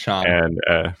San. Yeah, Chan.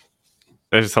 And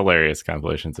there's hilarious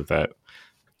compilations of that.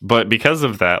 But because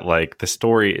of that, like the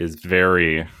story is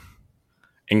very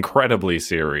incredibly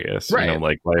serious, right? You know,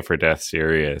 like life or death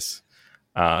serious.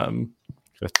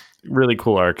 Just really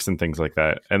cool arcs and things like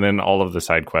that. And then all of the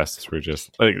side quests were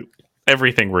just like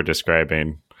everything we're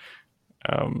describing.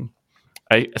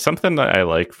 Something that I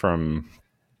like from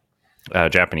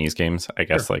Japanese games, I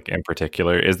guess, like in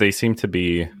particular, is they seem to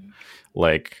be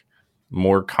like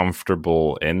more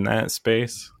comfortable in that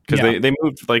space, because they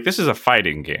moved, like, this is a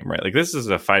fighting game, right? Like this is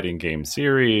a fighting game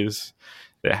series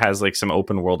that has like some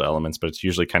open world elements, but it's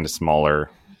usually kind of smaller,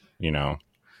 you know,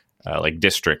 like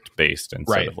district based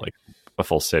instead of like a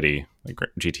full city, like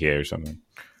GTA or something.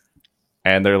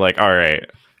 And they're like, all right,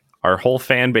 our whole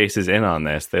fan base is in on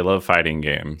this. They love fighting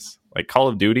games. Like Call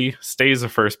of Duty stays a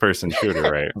first person shooter,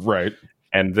 right? Right.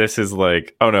 And this is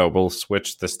like, oh no, we'll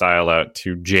switch the style out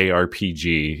to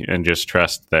JRPG and just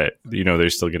trust that,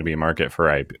 there's still going to be a market for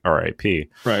our IP.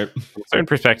 Right. So in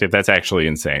perspective, that's actually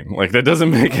insane. Like, that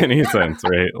doesn't make any sense,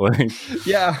 right? Like,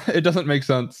 yeah, it doesn't make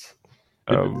sense.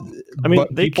 I mean,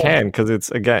 they can, because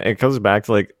it goes back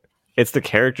to like, it's the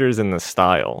characters and the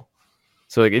style.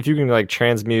 So like, if you can like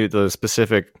transmute the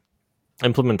specific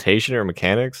implementation or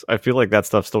mechanics, I feel like that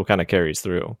stuff still kind of carries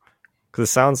through. Because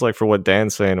it sounds like, for what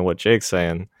Dan's saying and what Jake's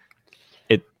saying,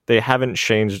 they haven't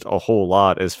changed a whole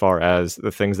lot as far as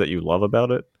the things that you love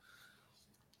about it.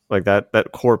 Like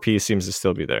that core piece seems to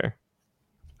still be there.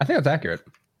 I think that's accurate.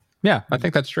 Yeah, I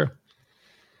think that's true.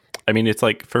 I mean, it's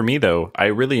like, for me though, I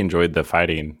really enjoyed the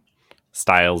fighting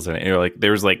styles, and like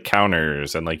there's like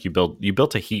counters, and like you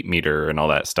built a heat meter and all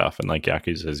that stuff, and like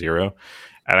Yakuza 0,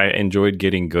 and I enjoyed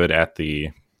getting good at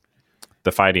the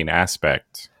fighting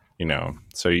aspect.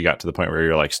 So you got to the point where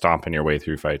you're like stomping your way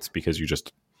through fights because you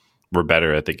just were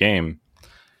better at the game,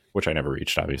 which I never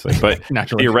reached, obviously. But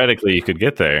theoretically, you could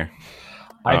get there.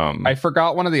 I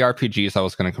forgot one of the RPGs I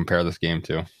was going to compare this game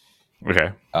to.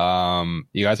 Okay.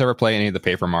 You guys ever play any of the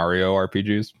Paper Mario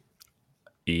RPGs?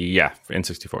 Yeah,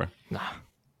 N64.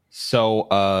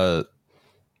 So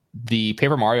the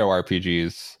Paper Mario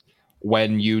RPGs,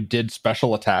 when you did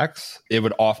special attacks, it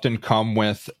would often come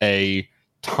with a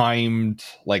timed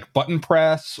like button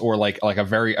press or like a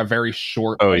very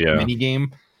short mini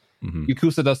game. Mm-hmm.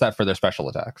 Yakuza does that for their special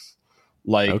attacks.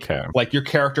 Like your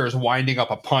character is winding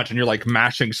up a punch and you're like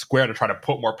mashing square to try to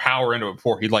put more power into it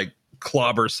before he like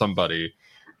clobbers somebody,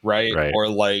 right? Or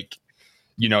like,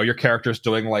 your character's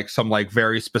doing like some like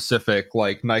very specific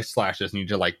like knife slashes and you need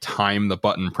to like time the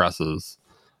button presses.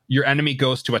 Your enemy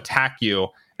goes to attack you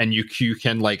and you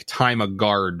can like time a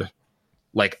guard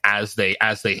like as they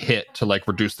hit to like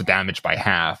reduce the damage by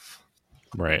half.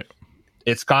 Right.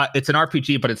 It's an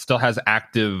RPG, but it still has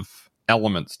active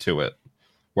elements to it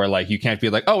where like you can't be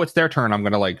like, oh, it's their turn, I'm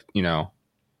gonna like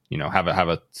have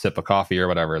a sip of coffee or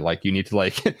whatever. Like you need to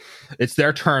like it's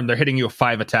their turn, they're hitting you with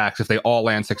 5 attacks. If they all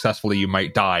land successfully, you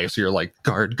might die. So you're like,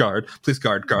 guard, please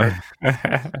guard.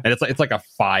 And it's like a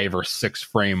 5 or 6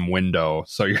 frame window.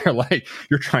 So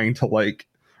you're trying to like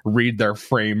read their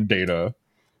frame data.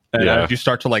 And as you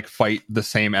start to like fight the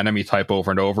same enemy type over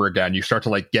and over again, you start to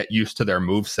like get used to their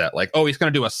move set. Like, oh, he's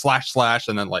gonna do a slash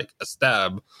and then like a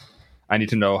stab. I need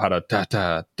to know how to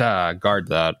guard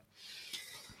that.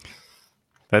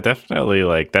 That definitely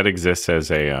like that exists as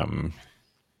a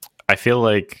I feel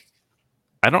like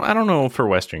I don't know for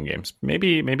Western games.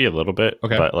 Maybe a little bit.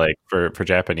 Okay. But like for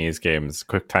Japanese games,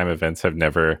 quick time events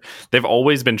they've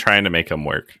always been trying to make them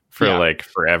work for like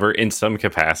forever in some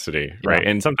capacity, right?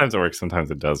 And sometimes it works,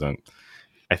 sometimes it doesn't.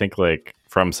 I think like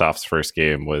FromSoft's first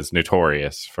game was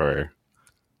notorious for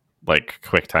like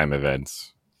quick time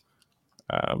events.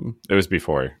 It was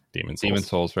before Demon's Souls. Demon's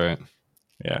Souls, right?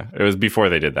 Yeah, it was before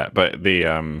they did that. But the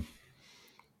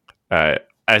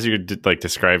as you're like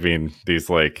describing these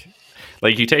like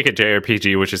you take a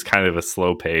JRPG, which is kind of a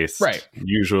slow pace, right?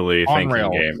 Usually thinking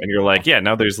game, and you're like, yeah,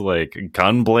 now there's like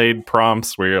gunblade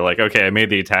prompts where you're like, okay, I made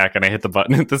the attack and I hit the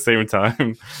button at the same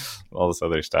time, all this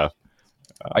other stuff.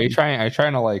 Are you trying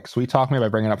to like sweet talk me by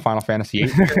bringing up Final Fantasy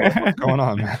VIII? What's going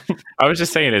on, man? I was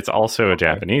just saying it's also a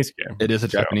Japanese game. It is a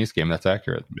Japanese game. That's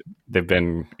accurate. They've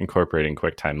been incorporating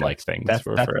QuickTime like things that's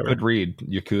forever. A good read.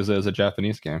 Yakuza is a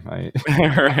Japanese game. Right.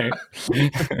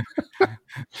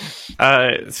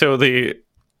 So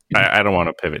I don't want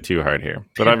to pivot too hard here,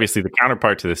 but obviously the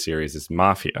counterpart to the series is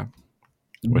Mafia,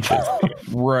 which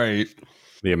is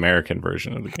the American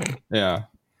version of the game. Yeah.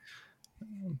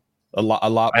 A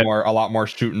lot more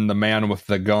shooting the man with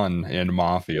the gun in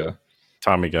Mafia.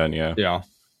 Tommy Gun, yeah. Yeah.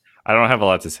 I don't have a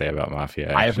lot to say about Mafia.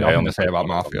 Actually. I have nothing to say about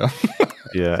Mafia.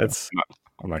 Yeah,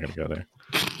 I'm not going to go there.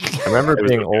 I remember it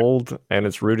being old, and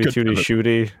it's Rudy Tooty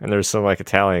Shooty, and there's some like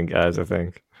Italian guys, I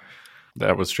think.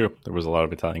 That was true. There was a lot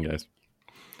of Italian guys.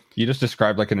 You just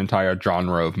described like an entire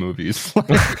genre of movies.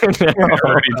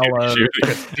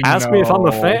 Ask me if I'm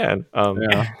a fan.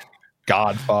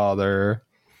 Godfather.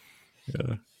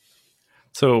 Yeah.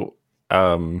 So, I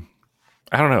don't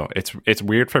know. It's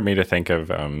weird for me to think of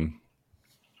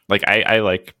like I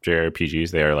like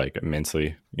JRPGs. They are like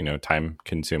immensely, time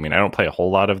consuming. I don't play a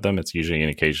whole lot of them. It's usually an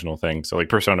occasional thing. So like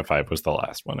Persona 5 was the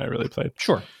last one I really played.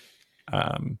 Sure.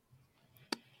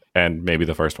 And maybe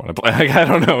the first one I played. Like, I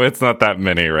don't know. It's not that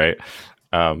many, right?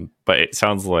 But it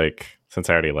sounds like, since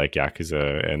I already like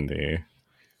Yakuza and the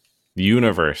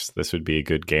universe, this would be a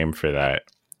good game for that.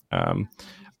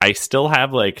 I still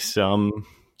have like some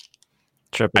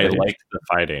trepidation. I like the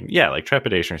fighting. Yeah, like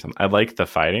trepidation or something. I like the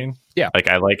fighting. Yeah. Like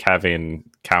I like having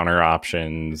counter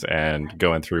options and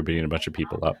going through beating a bunch of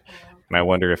people up. And I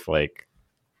wonder if like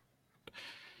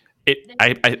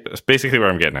I it's basically where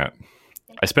I'm getting at.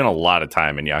 I spent a lot of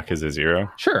time in Yakuza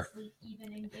 0. Sure.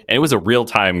 And it was a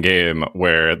real-time game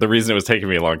where the reason it was taking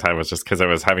me a long time was just because I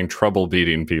was having trouble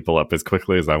beating people up as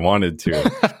quickly as I wanted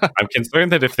to. I'm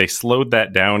concerned that if they slowed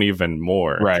that down even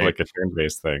more, right, to like a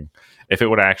turn-based thing, if it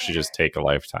would actually just take a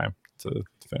lifetime to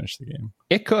finish the game.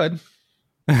 It could.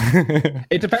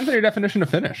 It depends on your definition of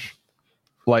finish.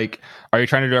 Like, are you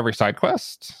trying to do every side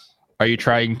quest? Are you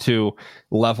trying to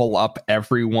level up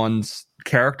everyone's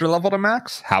character level to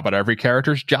max? How about every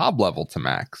character's job level to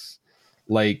max?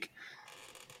 Like,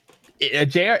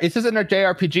 this isn't a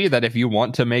JRPG that if you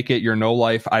want to make it your no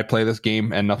life, I play this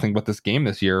game and nothing but this game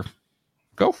this year,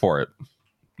 go for it.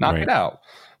 Knock it out.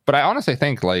 But I honestly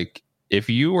think, like, if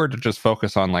you were to just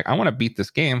focus on, like, I want to beat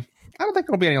this game, I don't think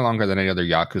it'll be any longer than any other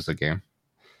Yakuza game.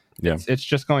 Yeah. It's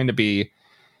just going to be,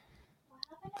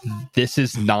 this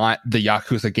is not the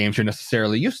Yakuza games you're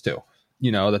necessarily used to.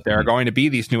 You know, that there are going to be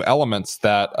these new elements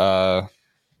that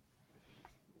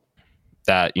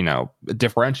you know,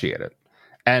 differentiate it.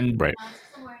 And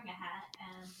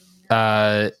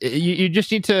you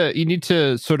just need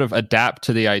to sort of adapt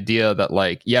to the idea that,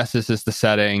 like, yes, this is the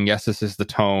setting, yes, this is the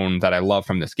tone that I love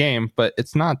from this game, but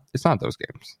it's not those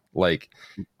games. Like,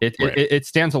 it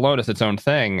stands alone as its own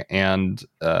thing, and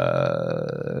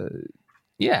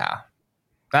yeah,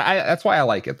 that's why I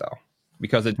like it, though,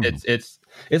 because it's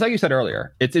like you said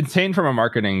earlier, it's insane from a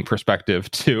marketing perspective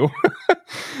to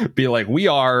be like, we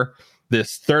are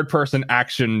this third-person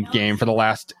action game for the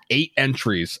last 8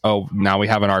 entries. Oh, now we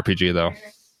have an RPG, though.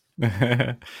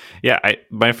 Yeah,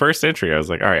 my first entry, I was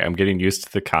like, all right, I'm getting used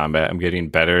to the combat. I'm getting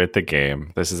better at the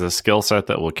game. This is a skill set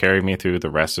that will carry me through the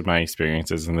rest of my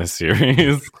experiences in this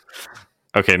series.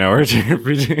 Okay, now we're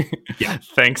RPG. Yeah.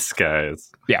 Thanks,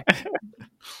 guys. Yeah.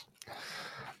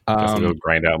 Just go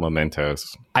grind out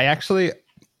mementos. I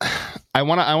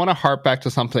want to harp back to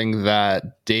something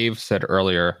that Dave said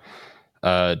earlier.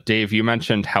 Dave, you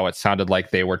mentioned how it sounded like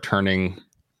they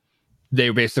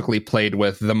basically played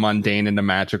with the mundane into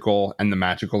magical and the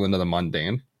magical into the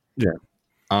mundane. Yeah.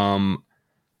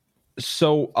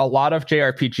 So a lot of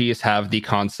JRPGs have the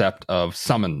concept of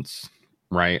summons,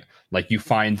 right? Like, you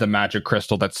find the magic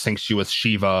crystal that syncs you with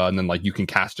Shiva, and then, like, you can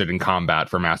cast it in combat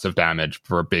for massive damage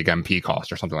for a big MP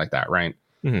cost or something like that, right?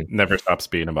 Mm-hmm. Never stops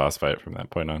being a boss fight from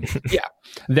that point on. Yeah.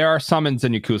 There are summons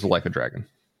in Yakuza Like a Dragon.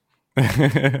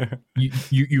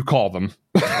 You call them.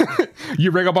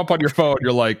 You ring them up on your phone,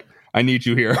 you're like, I need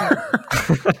you here.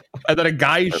 And then a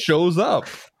guy shows up,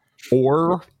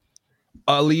 or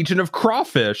a legion of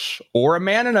crawfish, or a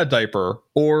man in a diaper,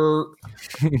 or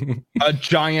a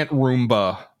giant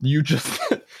Roomba.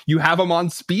 You have them on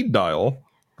speed dial.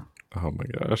 Oh my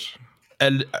gosh.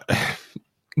 And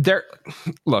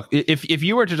look, if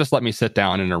you were to just let me sit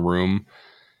down in a room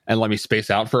and let me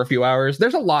space out for a few hours,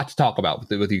 there's a lot to talk about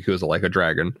with Yakuza Like a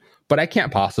Dragon, but I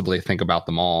can't possibly think about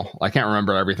them all. I can't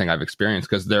remember everything I've experienced,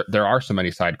 because there are so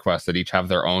many side quests that each have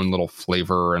their own little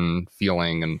flavor and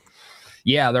feeling. And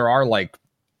yeah, there are like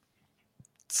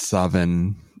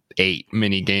 7, 8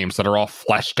 mini games that are all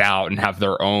fleshed out and have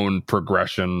their own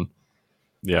progression.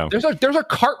 Yeah. There's a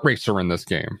kart racer in this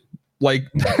game. Like,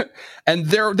 and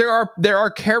there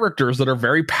are characters that are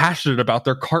very passionate about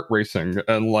their kart racing,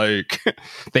 and like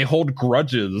they hold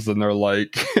grudges, and they're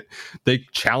like they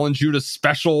challenge you to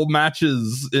special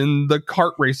matches in the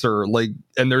kart racer. Like,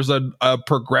 and there's a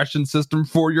progression system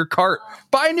for your kart.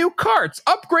 Buy new karts,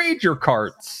 upgrade your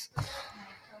karts.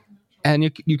 And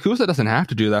Yakuza doesn't have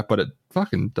to do that, but it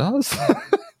fucking does.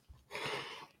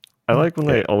 I like when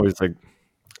they always, like,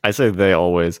 I say they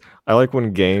always. I like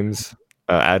when games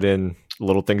add in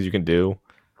little things you can do.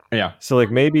 Yeah. So,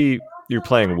 like, maybe you're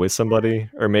playing with somebody,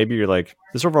 or maybe you're like,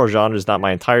 this overall genre is not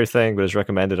my entire thing, but it's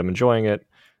recommended. I'm enjoying it.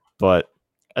 And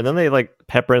then they, like,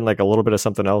 pepper in, like, a little bit of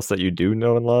something else that you do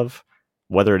know and love,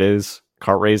 whether it is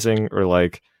kart racing or,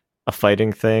 like, a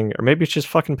fighting thing, or maybe it's just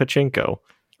fucking pachinko.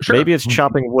 Sure. Maybe it's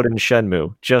chopping wood in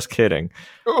Shenmue. Just kidding.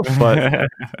 But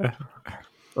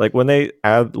like, when they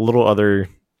add little other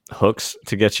hooks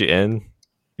to get you in,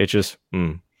 it just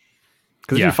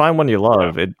because if you find one you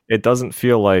love, it doesn't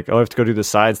feel like, oh, I have to go do the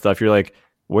side stuff. You're like,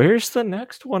 where's the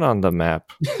next one on the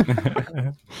map?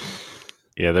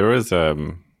 Yeah, there was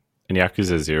in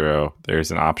Yakuza 0,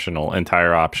 there's an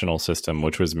entire optional system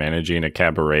which was managing a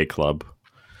cabaret club.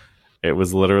 It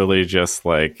was literally just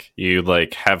like, you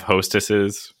like have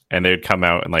hostesses and they'd come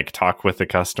out and like talk with the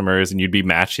customers, and you'd be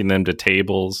matching them to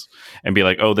tables and be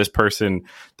like, oh, this person,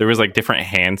 there was like different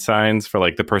hand signs for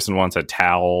like the person wants a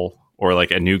towel or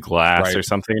like a new glass or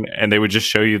something, and they would just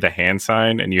show you the hand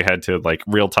sign, and you had to like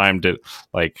real time to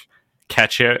like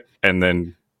catch it and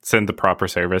then send the proper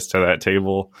service to that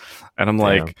table. And I'm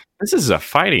like, this is a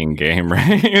fighting game,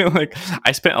 right? Like,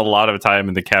 I spent a lot of time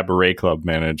in the cabaret club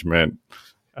management.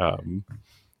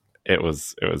 It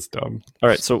was dumb. All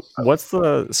right, so what's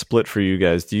the split for you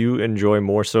guys? Do you enjoy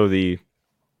more so the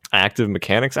active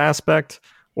mechanics aspect,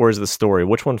 or is the story?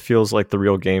 Which one feels like the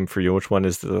real game for you? Which one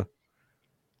is the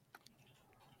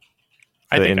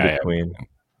I think in between?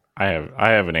 I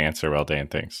have an answer while Dan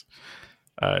thinks.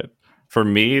 For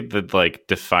me, the like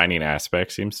defining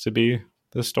aspect seems to be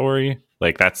the story.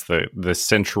 Like that's the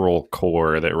central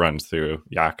core that runs through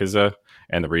Yakuza,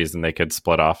 and the reason they could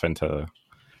split off into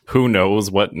who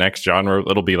knows what next genre.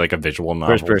 It'll be like a visual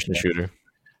novel. First-person shooter.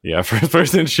 Yeah,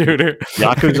 first-person shooter.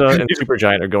 Yakuza and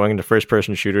Supergiant are going into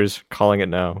first-person shooters, calling it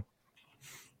now.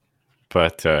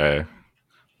 But I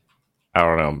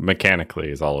don't know. Mechanically,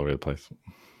 is all over the place.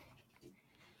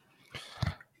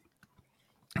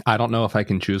 I don't know if I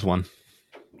can choose one.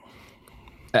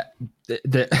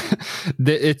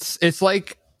 It's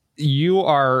like you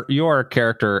are a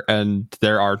character, and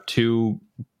there are two,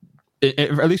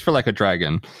 at least for like a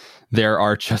dragon, there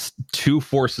are just two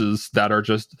forces that are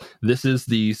just, this is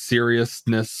the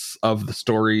seriousness of the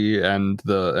story and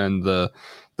the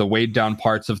weighed down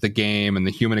parts of the game and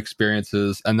the human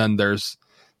experiences, and then there's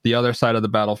the other side of the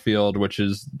battlefield, which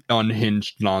is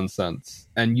unhinged nonsense,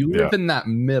 and you live in that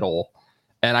middle.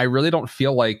 And I really don't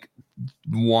feel like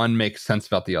one makes sense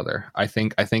about the other. I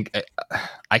think I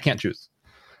can't choose.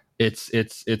 It's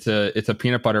a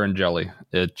peanut butter and jelly.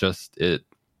 It's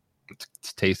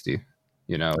tasty,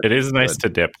 you know. It is nice to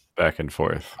dip back and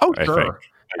forth. Oh, I sure. think.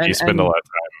 And you spend a lot of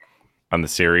time on the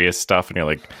serious stuff, and you're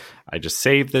like, I just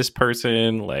saved this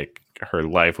person. Like, her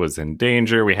life was in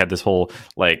danger. We had this whole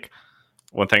like.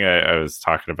 One thing I was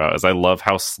talking about is I love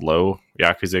how slow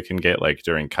Yakuza can get like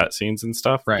during cutscenes and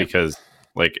stuff, right? Because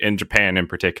like in Japan in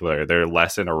particular, they're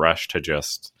less in a rush to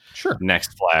just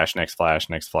next flash.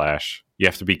 You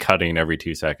have to be cutting every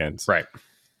 2 seconds. Right.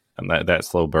 And that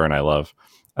slow burn I love.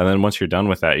 And then once you're done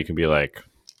with that, you can be like,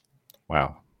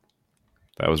 wow,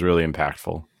 that was really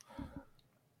impactful.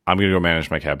 I'm going to go manage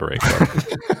my cabaret club.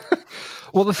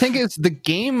 Well, the thing is, the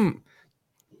game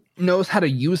knows how to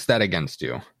use that against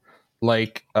you.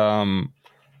 Like,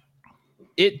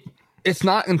 it's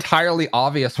not entirely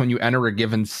obvious when you enter a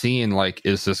given scene, like,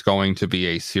 is this going to be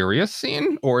a serious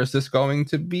scene or is this going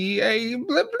to be a blah,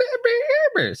 blah, blah,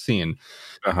 blah scene?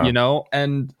 You know,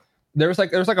 and there's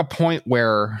like a point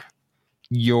where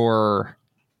you're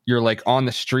like on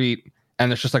the street and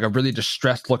there's just like a really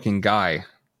distressed looking guy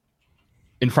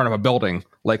in front of a building,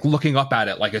 like looking up at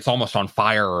it like it's almost on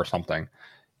fire or something.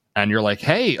 And you're like,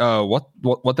 hey, what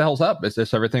the hell's up? Is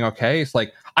this everything okay? It's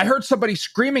like, I heard somebody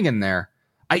screaming in there.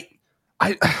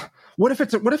 What if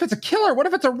it's a killer? What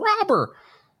if it's a robber?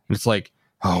 And it's like,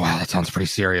 oh wow, that sounds pretty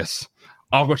serious.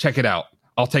 I'll go check it out.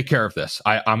 I'll take care of this.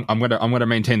 I'm gonna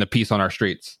maintain the peace on our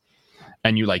streets.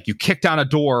 And you kick down a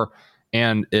door,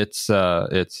 and it's a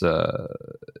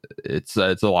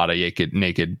lot of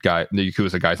naked guy, the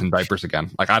Yakuza guys in diapers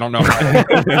again. Like, I don't know how.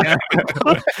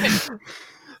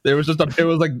 It was a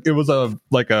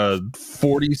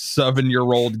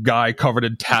 47-year-old guy covered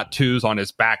in tattoos on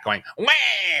his back going, wah!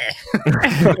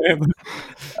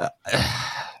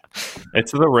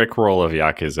 It's the Rickroll of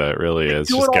Yakuza. It really is.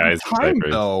 Just guys time,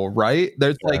 though, right?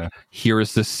 There's like, here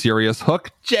is this serious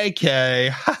hook,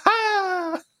 JK.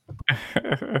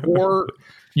 Or,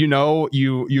 you know,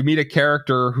 you meet a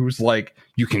character who's like,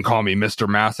 you can call me Mr.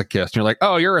 Masochist. And you're like,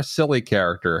 oh, you're a silly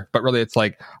character. But really, it's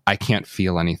like, I can't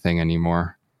feel anything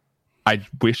anymore. I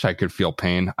wish I could feel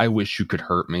pain. I wish you could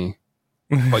hurt me.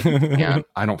 But you can't.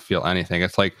 I don't feel anything.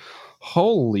 It's like,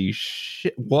 holy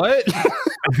shit, what?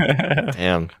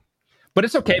 Damn. But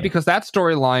it's okay, because that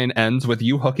storyline ends with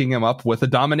you hooking him up with a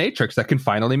dominatrix that can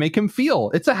finally make him feel.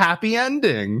 It's a happy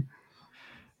ending.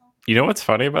 You know what's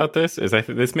funny about this is I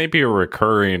think this may be a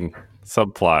recurring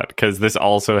subplot, because this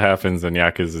also happens in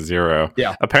Yakuza 0.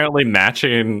 Yeah. Apparently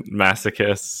matching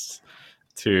masochists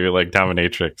to like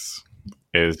dominatrix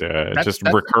is just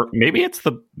recur. Maybe it's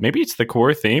the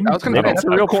core theme. That's a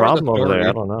real problem over there.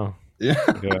 I don't know. Yeah.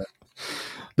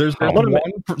 There's one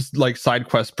like side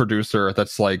quest producer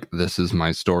that's like, this is my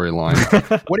storyline.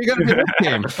 What are you gonna do in this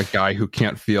game? A guy who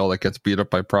can't feel that gets beat up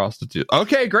by prostitutes.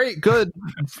 Okay, great, good.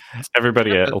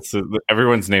 Everybody else,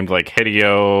 everyone's named like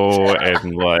Hideo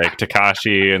and like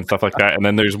Takashi and stuff like that. And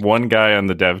then there's one guy on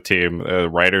the dev team, a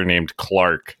writer named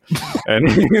Clark, and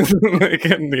he's like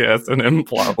in the S&M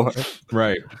plotline.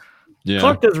 Right. Yeah.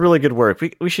 Clark does really good work.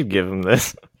 We should give him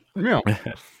this. Yeah.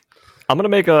 I'm gonna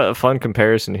make a fun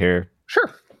comparison here. Sure.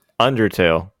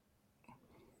 Undertale.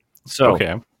 So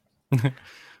Okay.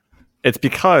 it's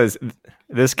because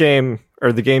this game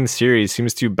or the game series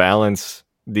seems to balance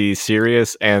the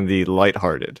serious and the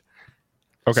lighthearted.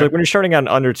 Okay. So like when you're starting out in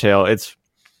Undertale,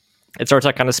 it starts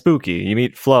out kind of spooky. You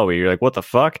meet Flowey, you're like, what the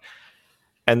fuck?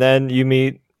 And then you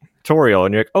meet Toriel,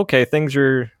 and you're like, okay, things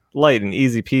are light and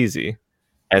easy peasy.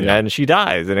 And then she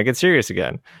dies, and it gets serious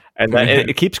again. And then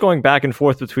it keeps going back and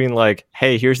forth between like,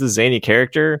 hey, here's the zany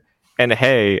character, and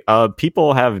hey,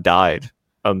 people have died.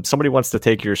 Somebody wants to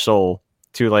take your soul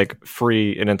to like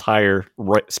free an entire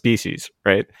species,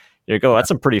 right? You go, that's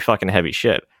some pretty fucking heavy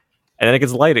shit. And then it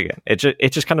gets light again.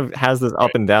 It just kind of has this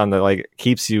up and down that like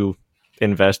keeps you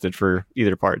invested for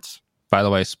either parts. By the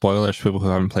way, spoilers for people who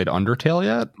haven't played Undertale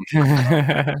yet.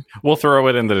 We'll throw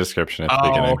it in the description at the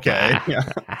beginning. Okay.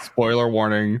 Yeah. Spoiler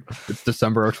warning. It's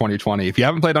December of 2020. If you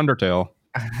haven't played Undertale,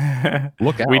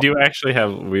 look out. We do actually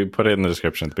we put it in the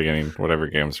description at the beginning, whatever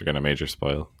games are going to major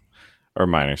spoil or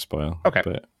minor spoil. Okay.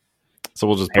 So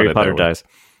we'll just Harry put it Potter there.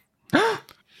 dies.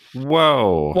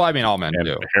 Whoa. Well, I mean, all men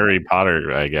do. Harry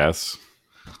Potter, I guess.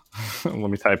 Let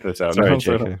me type this out. Sorry, now.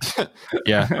 Jacob.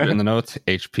 Yeah, put it in the notes.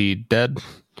 HP dead.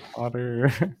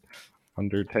 Potter,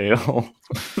 Undertale.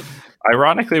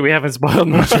 Ironically, we haven't spoiled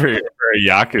much for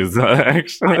Yakuza,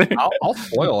 actually. I'll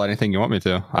spoil anything you want me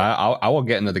to. I will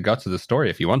get into the guts of the story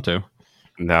if you want to.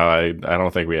 No, I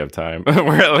don't think we have time.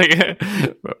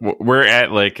 we're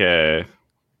at like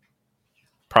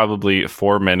probably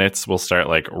 4 minutes. We'll start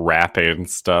like wrapping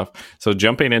stuff. So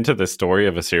jumping into the story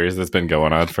of a series that's been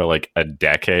going on for like a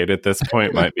decade at this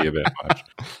point might be a bit much.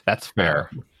 That's fair.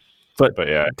 But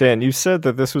yeah, Dan, you said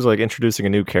that this was like introducing a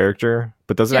new character,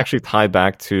 but does it actually tie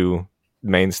back to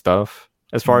main stuff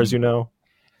as far as you know?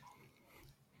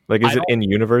 Like, is it in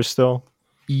universe still?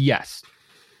 Yes.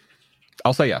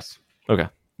 I'll say yes. Okay.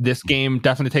 This game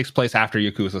definitely takes place after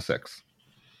Yakuza 6.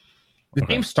 The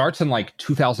game starts in like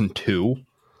 2002,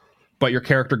 but your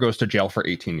character goes to jail for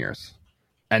 18 years.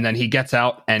 And then he gets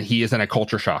out and he is in a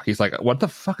culture shock. He's like, what the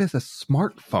fuck is a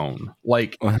smartphone?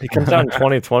 Like, he comes out in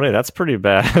 2020. That's pretty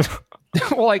bad.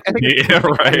 Well, like, I think it's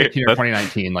right. Or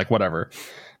 2019, like whatever.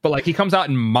 But like, he comes out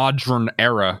in modern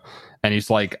era and he's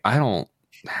like,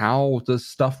 how does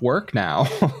stuff work now?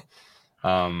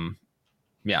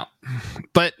 Yeah.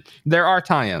 But there are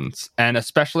tie-ins, and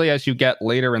especially as you get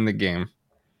later in the game.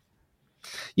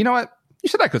 You know what? You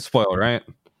said I could spoil, right?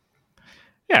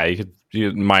 Yeah, you could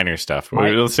do minor stuff.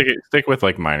 We'll stick with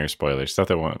like minor spoilers, stuff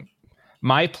that won't.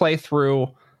 My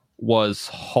playthrough was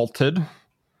halted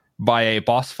by a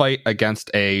boss fight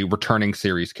against a returning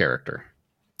series character.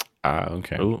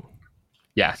 Okay. Ooh.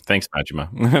 Yeah. Thanks, Majima.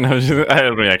 I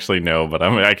don't actually know, but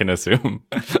I can assume.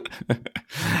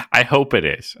 I hope it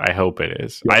is.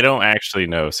 Yeah. I don't actually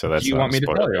know, so that's. Do you want me to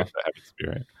tell you?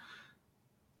 Right.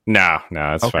 No,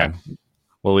 it's fine.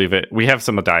 We'll leave it. We have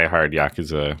some diehard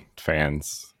Yakuza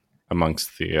fans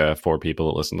amongst the 4 people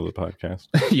that listen to the podcast.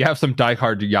 You have some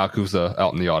diehard Yakuza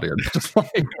out in the audience. Just like,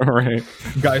 right.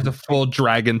 Guys with full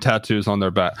dragon tattoos on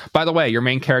their back. By the way, your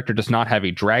main character does not have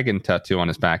a dragon tattoo on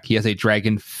his back. He has a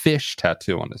dragon fish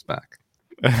tattoo on his back.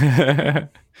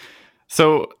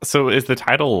 So is the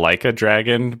title like a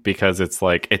dragon? Because it's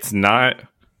like, it's not,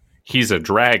 he's a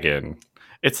dragon.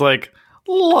 It's like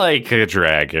a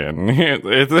dragon.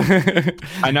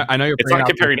 I know you're. It's not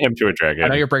comparing him to a dragon. I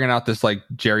know you're bringing out this like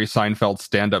Jerry Seinfeld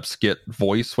stand-up skit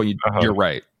voice when you're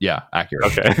right. Yeah, accurate.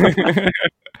 Okay.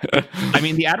 I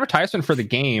mean, the advertisement for the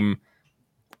game,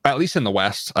 at least in the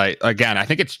West, I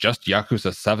think it's just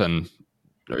Yakuza 7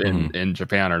 in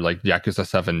Japan, or like Yakuza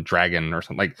 7 Dragon or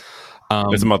something like.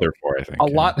 It's Mother 4, I think. A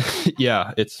lot.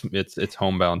 Yeah, it's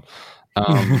homebound.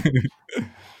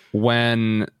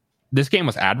 When this game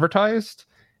was advertised,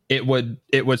 it would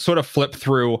sort of flip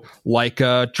through like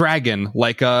a dragon,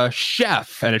 like a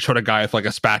chef, and it showed a guy with like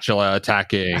a spatula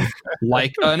attacking,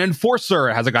 like an enforcer,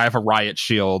 it has a guy with a riot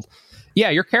shield. Yeah,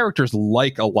 your character's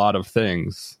like a lot of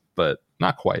things, but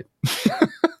not quite.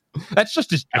 That's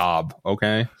just his job,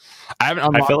 okay? I haven't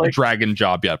unlocked the dragon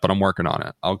job yet, but I'm working on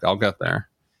it. I'll get there.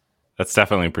 That's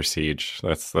definitely Prestige.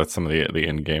 That's some of the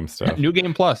in-game stuff. New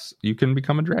Game Plus, you can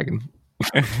become a dragon.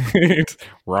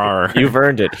 Rawr. You've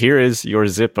earned it. Here is your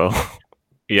Zippo.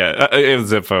 Yeah, it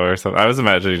was Zippo or something. I was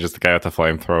imagining just the guy with the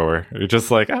flamethrower. You're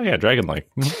just like, oh yeah, Dragon-like.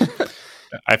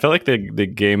 I feel like the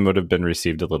game would have been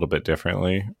received a little bit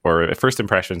differently, or first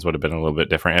impressions would have been a little bit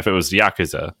different if it was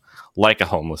Yakuza, like a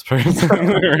homeless person.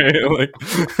 Right?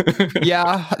 Like,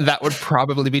 yeah, that would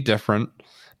probably be different.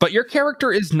 But your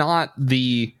character is not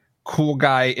the cool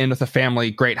guy in with a family,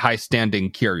 great high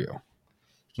standing Kiryu.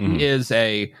 He is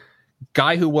a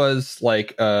guy who was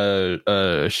like a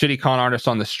shitty con artist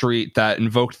on the street that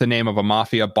invoked the name of a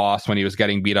mafia boss when he was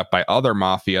getting beat up by other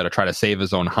mafia to try to save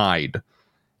his own hide.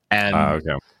 And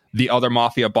the other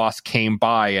mafia boss came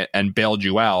by and bailed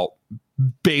you out,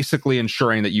 basically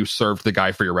ensuring that you served the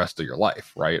guy for your rest of your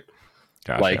life, right?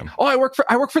 Gotcha. Like, oh, I work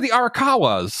for the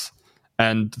Arakawas.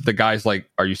 And the guy's like,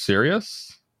 are you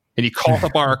serious? And he calls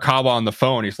up Arakawa on the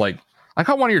phone. He's like, I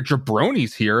got one of your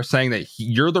jabronis here saying that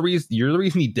you're the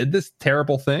reason he did this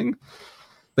terrible thing.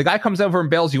 The guy comes over and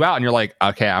bails you out, and you're like,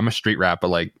 okay, I'm a street rat, but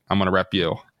like, I'm gonna rep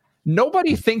you.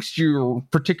 Nobody thinks you're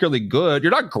particularly good.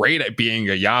 You're not great at being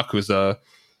a Yakuza.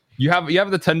 You have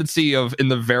the tendency of, in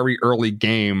the very early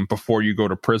game before you go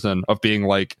to prison, of being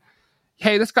like,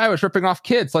 hey, this guy was ripping off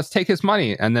kids. Let's take his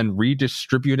money and then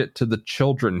redistribute it to the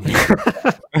children here.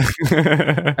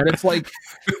 And it's like,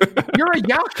 you're a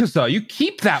Yakuza. You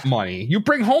keep that money. You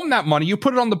bring home that money. You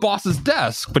put it on the boss's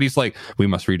desk. But he's like, we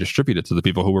must redistribute it to the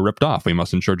people who were ripped off. We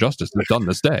must ensure justice is done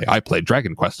this day. I played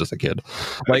Dragon Quest as a kid.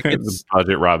 Like, it's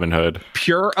budget Robin Hood.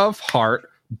 Pure of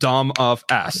heart, dumb of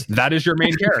ass. That is your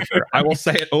main character. I will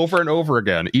say it over and over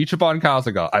again. Ichiban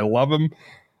Kasuga. I love him.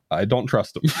 I don't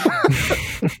trust him.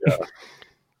 Yeah.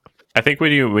 I think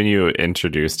when you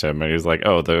introduced him and he was like,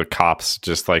 oh, the cops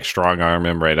just like strong arm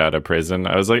him right out of prison,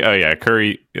 I was like, oh yeah,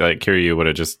 Kiryu would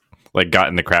have just like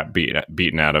gotten the crap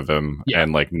beaten out of him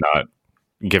and like not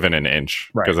given an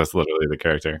inch, because that's literally the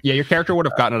character. Yeah, your character would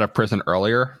have gotten out of prison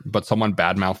earlier, but someone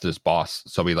badmouthed his boss,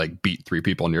 so he like beat 3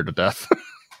 people near to death.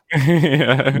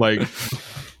 Yeah. Like,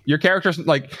 your character's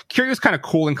like, Kiryu's kind of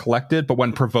cool and collected, but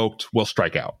when provoked will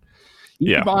strike out.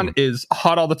 Ichiban is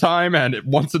hot all the time, and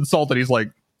once insulted, he's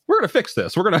like, we're going to fix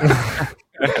this. We're going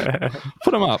to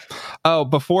put him up. Oh,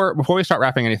 before we start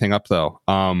wrapping anything up, though,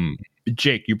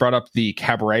 Jake, you brought up the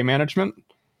cabaret management.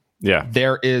 Yeah.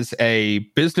 There is a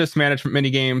business management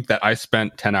minigame that I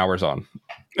spent 10 hours on.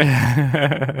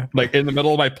 Like, in the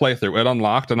middle of my playthrough, it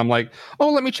unlocked, and I'm like,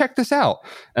 oh, let me check this out.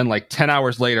 And like 10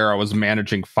 hours later, I was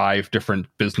managing 5 different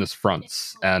business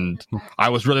fronts. And I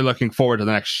was really looking forward to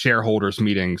the next shareholders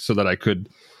meeting so that I could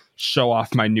show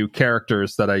off my new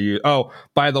characters that I use. Oh,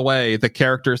 by the way, the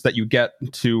characters that you get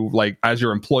to like as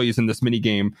your employees in this mini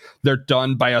game, they're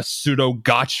done by a pseudo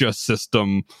gotcha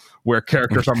system where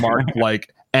characters are marked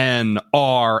like N,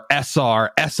 R,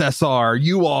 SR, SSR,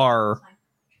 UR.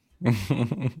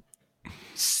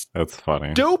 That's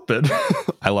funny. Stupid.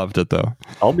 I loved it though.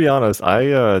 I'll be honest, I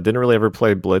didn't really ever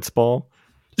play Blitzball.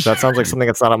 So that sounds like something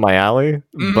that's not up my alley.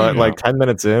 But like 10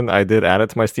 minutes in, I did add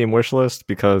it to my Steam wish list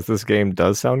because this game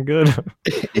does sound good. And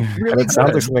it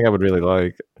sounds like something I would really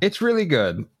like. It's really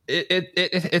good.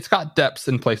 It's got depths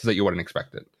in places that you wouldn't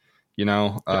expect it. You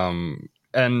know?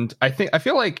 And I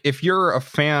feel like if you're a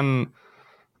fan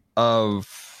of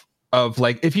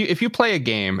like, if you play a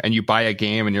game and you buy a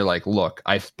game and you're like, look,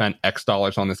 I spent X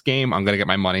dollars on this game, I'm gonna get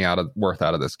my money worth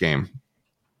out of this game.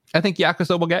 I think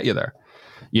Yakuza will get you there.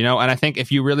 You know, and I think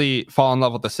if you really fall in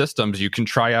love with the systems, you can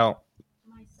try out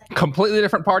completely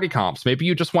different party comps. Maybe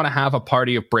you just want to have a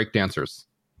party of breakdancers.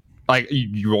 Like,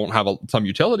 you won't have some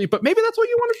utility, but maybe that's what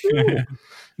you want to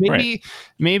do.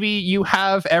 Maybe you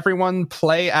have everyone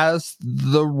play as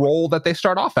the role that they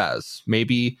start off as.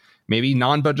 Maybe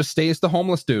Nanba just stays the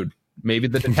homeless dude. Maybe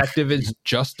the detective is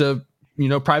just a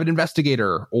private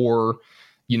investigator, or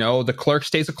the clerk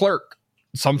stays a clerk.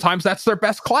 Sometimes that's their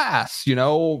best class,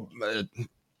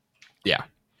 yeah.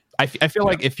 I feel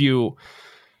like if you,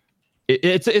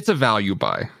 it's a value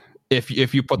buy if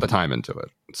you put the time into it.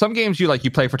 Some games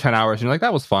you play for 10 hours and you're like,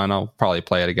 that was fun, I'll probably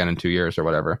play it again in 2 years or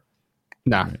whatever.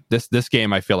 Nah, this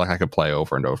game I feel like I could play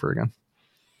over and over again.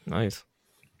 Nice.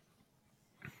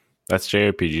 That's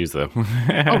JRPGs though.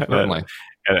 Oh, certainly.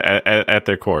 At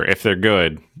their core, if they're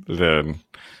good, then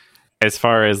as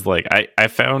far as like I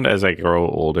found as I grow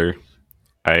older,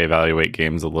 I evaluate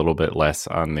games a little bit less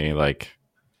on the like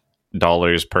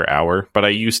dollars per hour, but I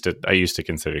used to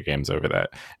consider games over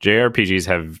that. JRPGs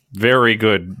have very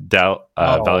good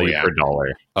value per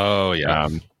dollar. Oh yeah.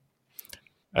 And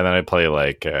then I play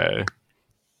like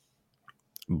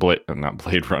not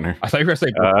Blade Runner. I thought you were gonna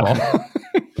say Blitzball.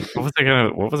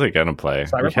 What was I gonna play?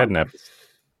 Cyberpunk? We had an episode.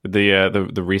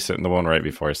 The recent, the one right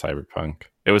before Cyberpunk.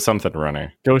 It was something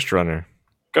Runner. Ghost Runner.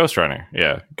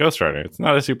 Yeah, Ghost Runner. It's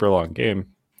not a super long game,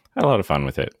 had a lot of fun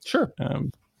with it. Sure.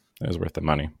 It was worth the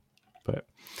money. But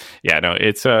yeah, no,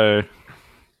 it's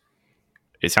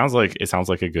it sounds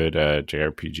like a good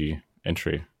JRPG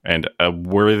entry and a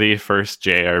worthy first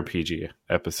JRPG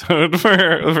episode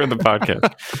for the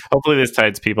podcast. Hopefully this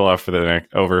tides people off for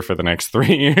the next 3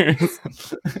 years.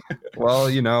 Well,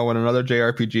 when another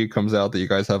JRPG comes out that you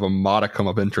guys have a modicum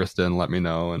of interest in, let me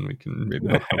know and we can maybe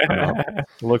look something up.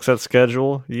 Looks at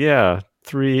schedule. Yeah,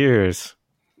 3 years.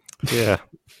 Yeah.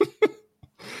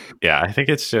 Yeah, I think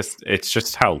it's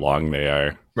just how long they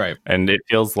are. Right. And it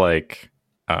feels like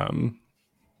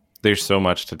there's so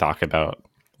much to talk about,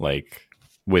 like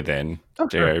within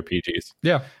JRPGs.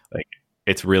 Yeah, like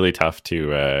it's really tough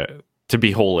to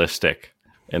be holistic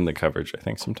in the coverage. I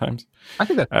think sometimes. I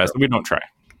think that so we don't try.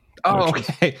 Oh,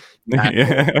 okay.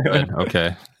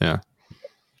 Okay. Yeah.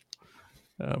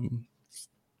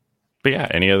 But yeah,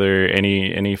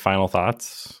 any final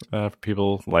thoughts for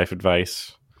people? Life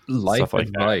advice. Life like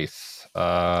advice.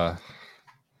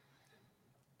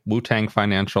 Wu-Tang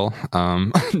Financial.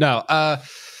 No.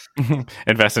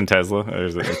 Invest in Tesla, or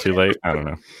is it too late? I don't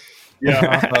know.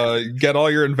 Yeah, get all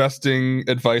your investing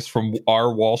advice from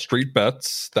our Wall Street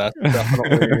bets. That's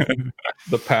definitely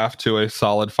the path to a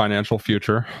solid financial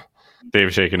future.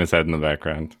 Dave's shaking his head in the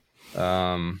background.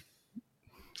 I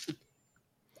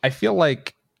feel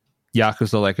like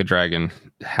Yakuza Like a Dragon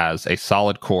has a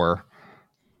solid core,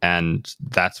 and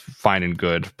that's fine and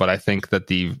good. But I think that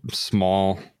the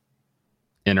small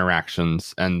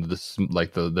interactions and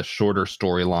the shorter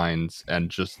storylines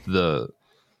and just the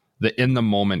in the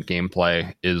moment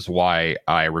gameplay is why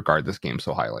I regard this game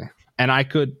so highly. And I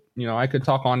could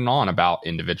talk on and on about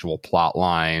individual plot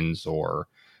lines or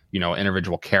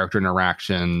individual character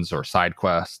interactions or side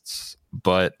quests,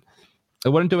 but it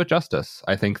wouldn't do it justice.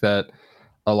 I think that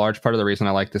a large part of the reason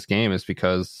I like this game is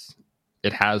because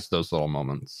it has those little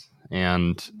moments.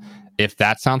 And if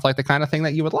that sounds like the kind of thing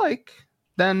that you would like,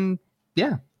 then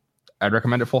yeah, I'd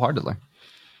recommend it full-heartedly.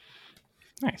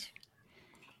 Nice.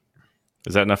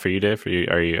 Is that enough for you, Dave?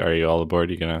 Are you all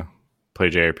aboard? You gonna play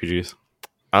JRPGs?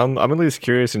 I'm at least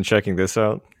curious in checking this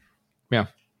out. Yeah.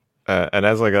 And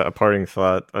as like a parting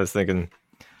thought, I was thinking,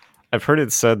 I've heard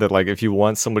it said that like if you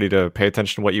want somebody to pay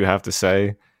attention to what you have to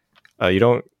say, you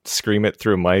don't scream it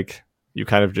through a mic. You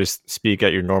kind of just speak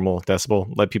at your normal decibel.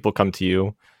 Let people come to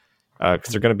you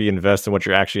because they're going to be invested in what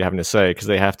you're actually having to say because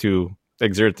they have to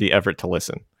exert the effort to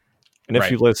listen. And if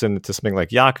you listen to something like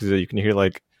Yakuza, you can hear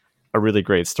like a really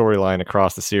great storyline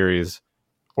across the series,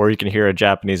 or you can hear a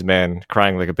Japanese man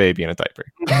crying like a baby in a diaper.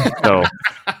 So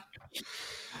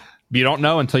you don't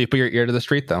know until you put your ear to the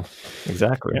street, though.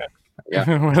 Exactly.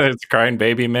 Yeah. Whether it's crying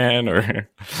baby man or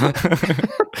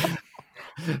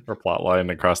or plot line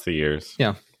across the years.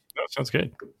 Yeah. That sounds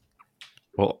good.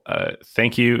 Well,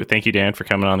 thank you, Dan, for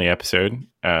coming on the episode.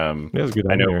 It was good.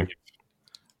 I know.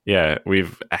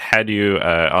 We've had you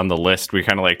on the list. We're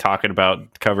kind of like talking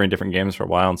about covering different games for a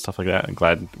while and stuff like that. I'm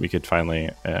glad we could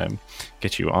finally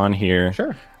get you on here.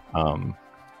 Sure.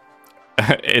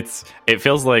 It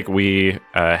feels like we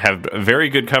have very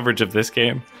good coverage of this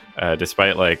game,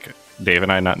 despite like Dave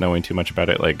and I not knowing too much about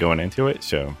it, like going into it.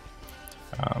 So,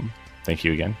 thank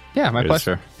you again. Yeah, my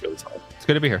pleasure. It's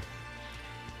good to be here.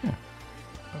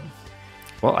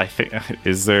 Well, I think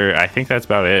that's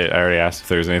about it. I already asked if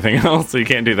there's anything else, so you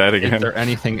can't do that again. Is there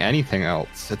anything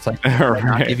else? It's like, did I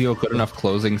not give you a good enough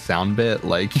closing sound bit?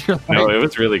 Like, you're like, no, it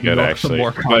was really good actually. Some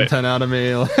more content out of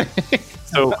me.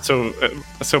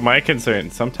 So my concern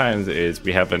sometimes is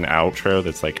we have an outro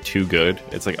that's like too good.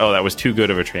 It's like, oh, that was too good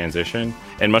of a transition.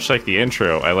 And much like the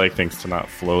intro, I like things to not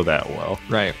flow that well.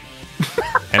 Right.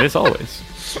 And as always,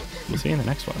 we'll see you in the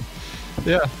next one.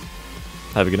 Yeah.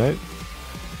 Have a good night.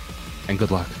 And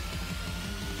good luck.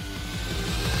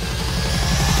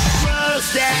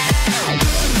 Roast